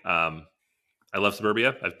for me. I love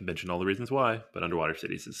Suburbia. I've mentioned all the reasons why, but Underwater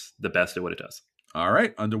Cities is the best at what it does. All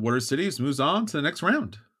right, Underwater Cities moves on to the next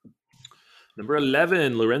round. Number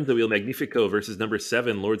 11, Lorenzo Il Magnifico versus number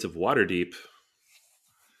 7, Lords of Waterdeep.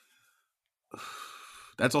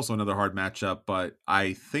 That's also another hard matchup, but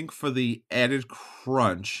I think for the added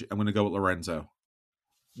crunch, I'm going to go with Lorenzo.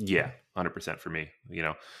 Yeah, 100% for me.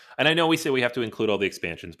 And I know we say we have to include all the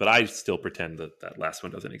expansions, but I still pretend that last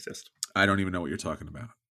one doesn't exist. I don't even know what you're talking about.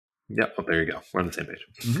 Yep. Oh, there you go. We're on the same page.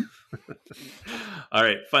 Mm-hmm. All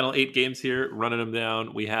right. Final 8 games here. Running them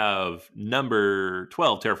down. We have number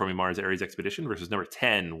 12, Terraforming Mars Ares Expedition versus number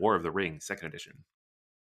 10, War of the Rings, 2nd edition.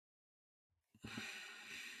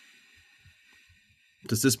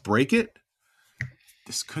 Does this break it?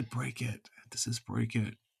 This could break it. Does this break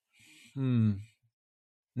it?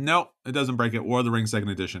 No, it doesn't break it. War of the Rings 2nd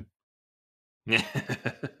edition.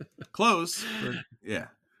 Close. But yeah.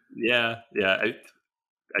 Yeah.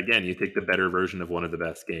 Again, you take the better version of one of the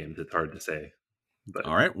best games. It's hard to say. But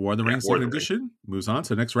all right. War of the Rings 2nd edition moves on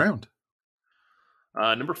to the next round.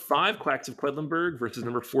 Number 5, Quacks of Quedlinburg versus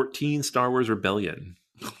number 14, Star Wars Rebellion.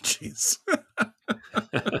 Oh, jeez.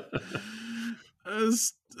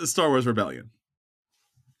 Star Wars Rebellion.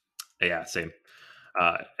 Yeah, same.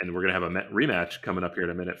 And we're going to have a rematch coming up here in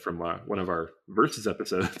a minute from one of our Versus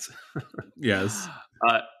episodes. Yes.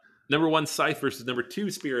 Number 1, Scythe versus number 2,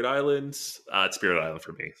 Spirit Islands. It's Spirit Island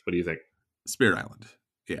for me. What do you think? Spirit Island.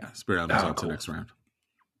 Yeah, Spirit Island moves on to the next round.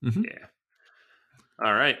 Mm-hmm. Yeah.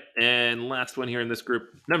 All right. And last one here in this group,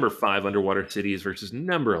 number 5, Underwater Cities versus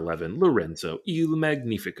number 11, Lorenzo Il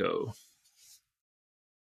Magnifico.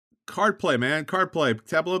 Card play, man. Card play.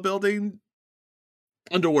 Tableau building.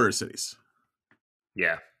 Underwater Cities.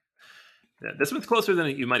 Yeah. This one's closer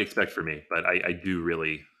than you might expect for me, but I do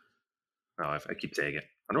really... Oh, I keep saying it.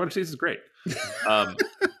 Underwater Cities is great. All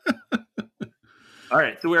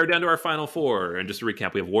right, so we are down to our final 4. And just to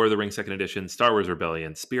recap, we have War of the Rings 2nd edition, Star Wars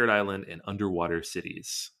Rebellion, Spirit Island, and Underwater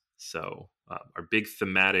Cities. So our big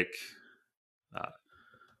thematic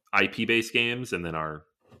IP-based games, and then our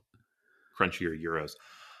crunchier Euros.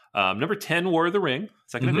 Number 10, War of the Ring,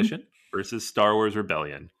 2nd edition, versus Star Wars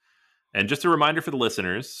Rebellion. And just a reminder for the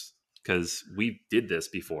listeners, because we did this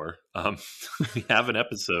before, we have an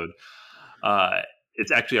episode.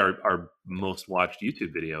 It's actually our most watched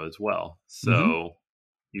YouTube video as well. So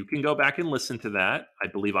you can go back and listen to that. I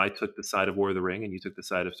believe I took the side of War of the Ring and you took the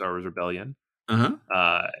side of Star Wars Rebellion. And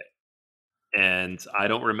I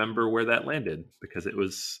don't remember where that landed because it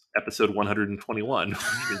was episode 121,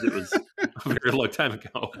 because it was a very long time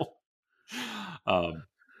ago.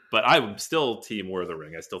 But I'm still Team War of the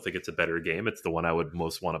Ring. I still think it's a better game. It's the one I would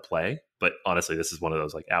most want to play. But honestly, this is one of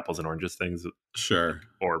those like apples and oranges things. Sure.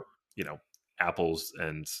 Or, apples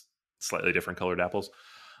and slightly different colored apples.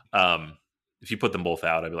 If you put them both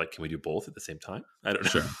out, I'd be like, can we do both at the same time? I don't know.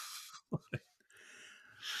 Sure.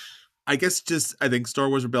 I guess I think Star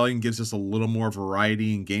Wars Rebellion gives us a little more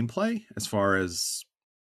variety in gameplay as far as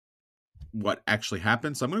what actually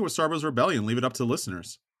happens. So I'm going to go with Star Wars Rebellion, leave it up to the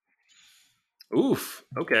listeners. Oof.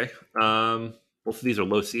 Okay. Both of these are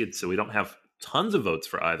low seeds, so we don't have tons of votes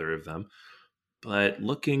for either of them. But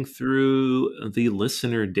looking through the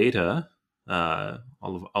listener data,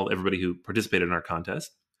 everybody who participated in our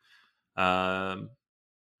contest, Star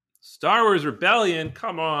Wars Rebellion.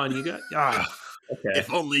 Come on, you got. Okay.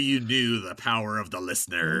 If only you knew the power of the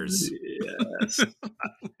listeners. Yes.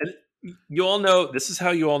 And you all know, this is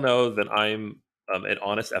how you all know that I'm an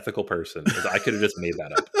honest, ethical person, because I could have just made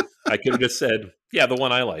that up. I could have just said, yeah, the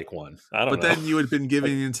one I like won. I don't know. But then you would have been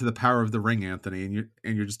giving into the power of the ring, Anthony, and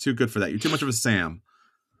you're just too good for that. You're too much of a Sam.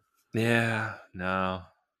 Yeah, no.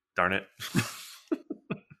 Darn it.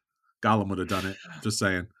 Gollum would have done it. Just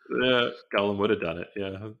saying. Gollum would have done it.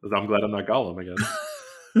 Yeah, I'm glad I'm not Gollum, I guess.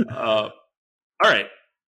 All right.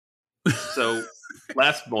 So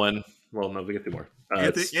last one. Well, no, we get two more.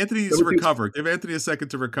 Anthony's recovered. Give Anthony a second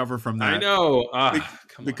to recover from that. I know.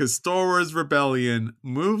 Because Star Wars Rebellion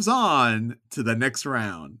moves on to the next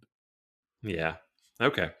round. Yeah.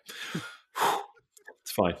 Okay.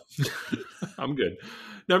 It's fine. I'm good.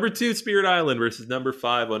 Number 2, Spirit Island versus number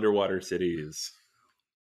 5, Underwater Cities.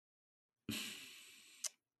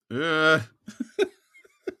 You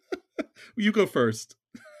go first.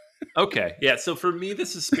 Okay. Yeah. So for me,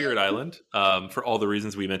 this is Spirit Island for all the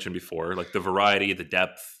reasons we mentioned before, like the variety, the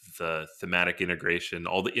depth, the thematic integration,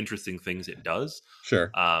 all the interesting things it does.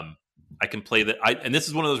 Sure. I can play that. And this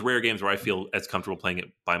is one of those rare games where I feel as comfortable playing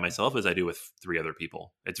it by myself as I do with 3 other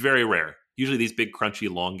people. It's very rare. Usually these big, crunchy,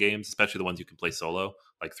 long games, especially the ones you can play solo,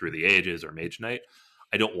 like Through the Ages or Mage Knight,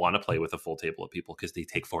 I don't want to play with a full table of people because they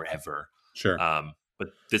take forever. Sure. But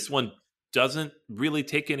this one doesn't really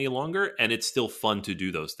take any longer, and it's still fun to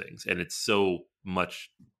do those things. And it's so much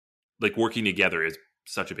like working together is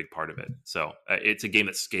such a big part of it. So it's a game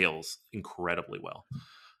that scales incredibly well.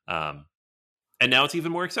 And now it's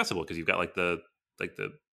even more accessible because you've got like the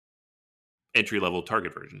entry level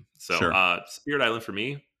target version. So sure. Spirit Island for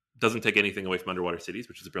me doesn't take anything away from Underwater Cities,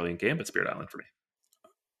 which is a brilliant game, but Spirit Island for me.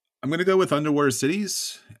 I'm going to go with Underwater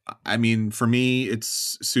Cities. I mean, for me,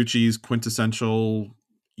 it's Suchi's quintessential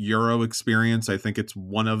Euro experience. I think it's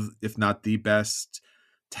one of, if not the best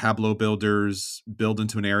tableau builders build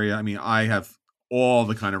into an area. I mean, I have all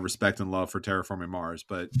the kind of respect and love for Terraforming Mars,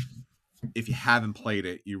 but if you haven't played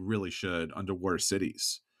it, you really should. Underwater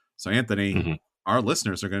Cities. So Anthony, our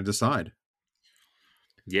listeners are going to decide.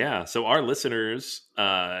 Yeah. So our listeners,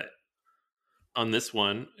 on this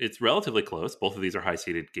one, it's relatively close. Both of these are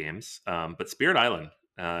high-seeded games, but Spirit Island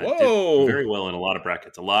did very well in a lot of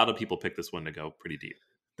brackets. A lot of people picked this one to go pretty deep.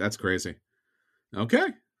 That's crazy. Okay.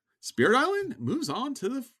 Spirit Island moves on to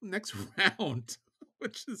the next round,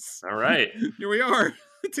 which is... All right. Here we are.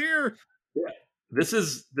 It's here. Yeah. This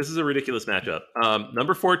is a ridiculous matchup.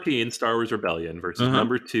 Number 14, Star Wars Rebellion versus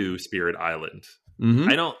number 2, Spirit Island.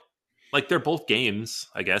 I don't... Like, they're both games,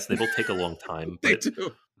 I guess. They both take a long time. They but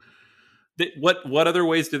do. What other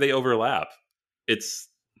ways do they overlap? It's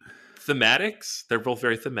thematics. They're both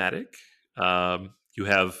very thematic. You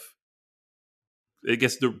have, I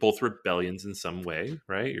guess they're both rebellions in some way,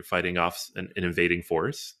 right? You're fighting off an invading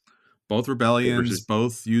force. Both rebellions,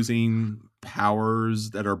 both using powers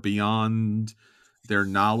that are beyond their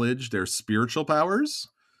knowledge, their spiritual powers.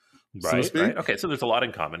 Right, so right. Okay, so there's a lot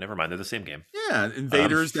in common. Never mind, they're the same game. Yeah,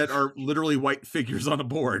 invaders that are literally white figures on a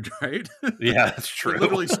board, right? Yeah, that's true.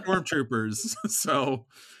 Literally stormtroopers. So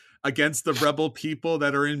against the rebel people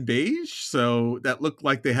that are in beige, so that look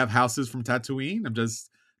like they have houses from Tatooine.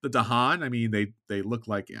 The Dahan. I mean, they look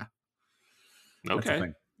like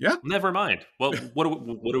Okay. Yeah. Never mind. Well, what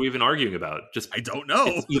are we even arguing about? I don't know.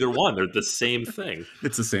 It's either one. They're the same thing.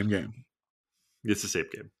 It's the same game. It's the same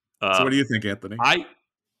game. So what do you think, Anthony?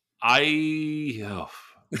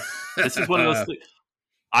 This is one of those things.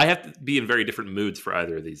 I have to be in very different moods for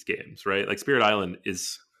either of these games, right? Like Spirit Island's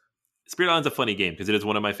a funny game because it is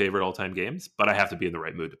one of my favorite all-time games, but I have to be in the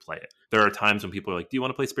right mood to play it. There are times when people are like, "Do you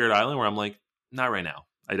want to play Spirit Island?" Where I'm like, "Not right now.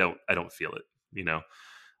 I don't feel it." You know, I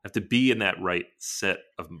have to be in that right set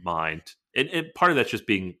of mind, and part of that's just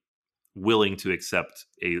being willing to accept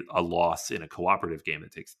a loss in a cooperative game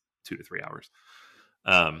that takes 2 to 3 hours.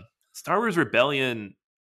 Star Wars Rebellion,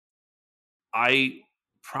 I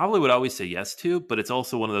probably would always say yes to, but it's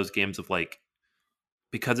also one of those games of like,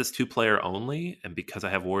 because it's 2-player only and because I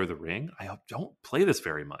have War of the Ring, I don't play this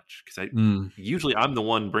very much because usually I'm the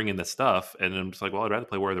one bringing the stuff and I'm just like, well, I'd rather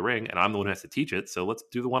play War of the Ring and I'm the one who has to teach it. So let's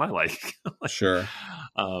do the one I like. Sure.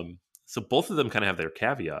 So both of them kind of have their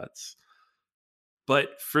caveats,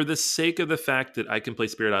 but for the sake of the fact that I can play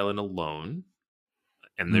Spirit Island alone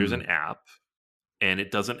and there's an app, and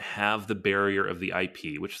it doesn't have the barrier of the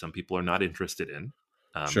IP, which some people are not interested in.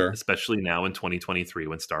 Sure. Especially now in 2023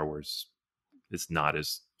 when Star Wars is not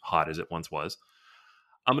as hot as it once was.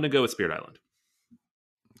 I'm going to go with Spirit Island.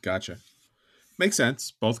 Gotcha. Makes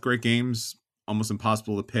sense. Both great games, almost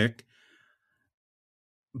impossible to pick.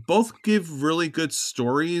 Both give really good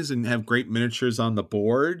stories and have great miniatures on the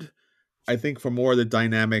board. I think for more of the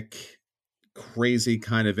dynamic, crazy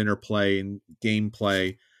kind of interplay and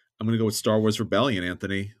gameplay, I'm going to go with Star Wars Rebellion,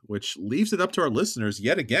 Anthony, which leaves it up to our listeners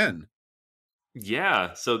yet again.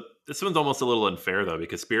 Yeah, so this one's almost a little unfair, though,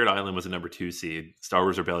 because Spirit Island was a number 2 seed. Star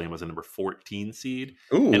Wars Rebellion was a number 14 seed.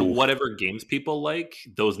 Ooh. And whatever games people like,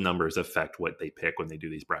 those numbers affect what they pick when they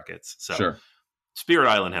do these brackets. So sure. Spirit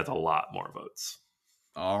Island has a lot more votes.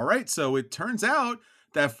 All right, so it turns out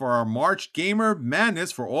that for our March Gamer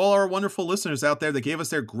Madness, for all our wonderful listeners out there that gave us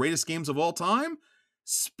their greatest games of all time,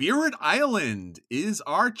 Spirit Island is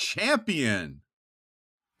our champion.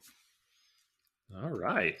 All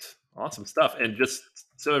right. Awesome stuff. And just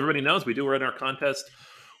so everybody knows, we do run our contest.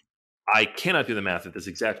 I cannot do the math at this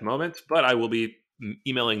exact moment, but I will be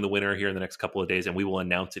emailing the winner here in the next couple of days, and we will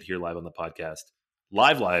announce it here live on the podcast.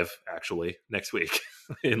 Live, actually, next week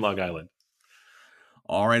in Long Island.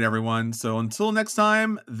 All right, everyone. So until next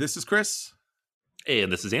time, this is Chris.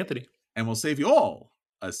 And this is Anthony. And we'll save you all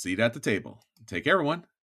a seat at the table. Take care, everyone.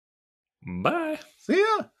 Bye. See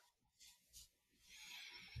ya.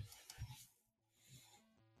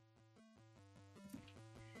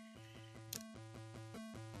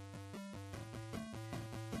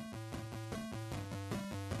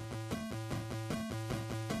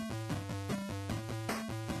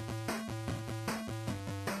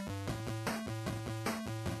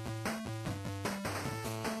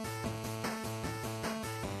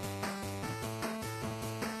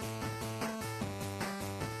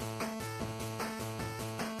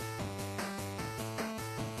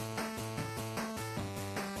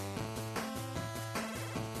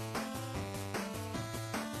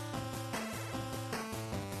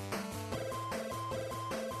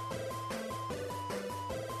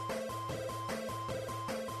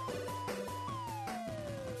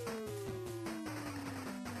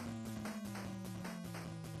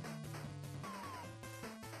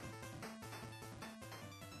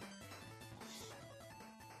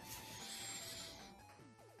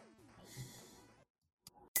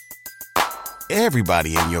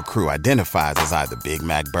 Everybody in your crew identifies as either Big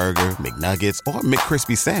Mac Burger, McNuggets, or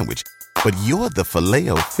McCrispy Sandwich. But you're the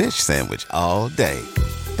Filet-O-Fish Sandwich all day.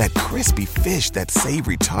 That crispy fish, that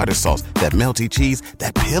savory tartar sauce, that melty cheese,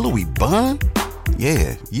 that pillowy bun.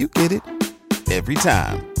 Yeah, you get it. Every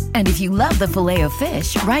time. And if you love the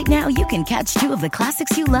Filet-O-Fish, right now you can catch two of the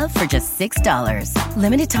classics you love for just $6.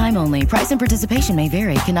 Limited time only. Price and participation may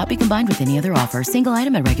vary. Cannot be combined with any other offer. Single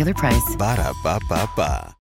item at regular price. Ba-da-ba-ba-ba.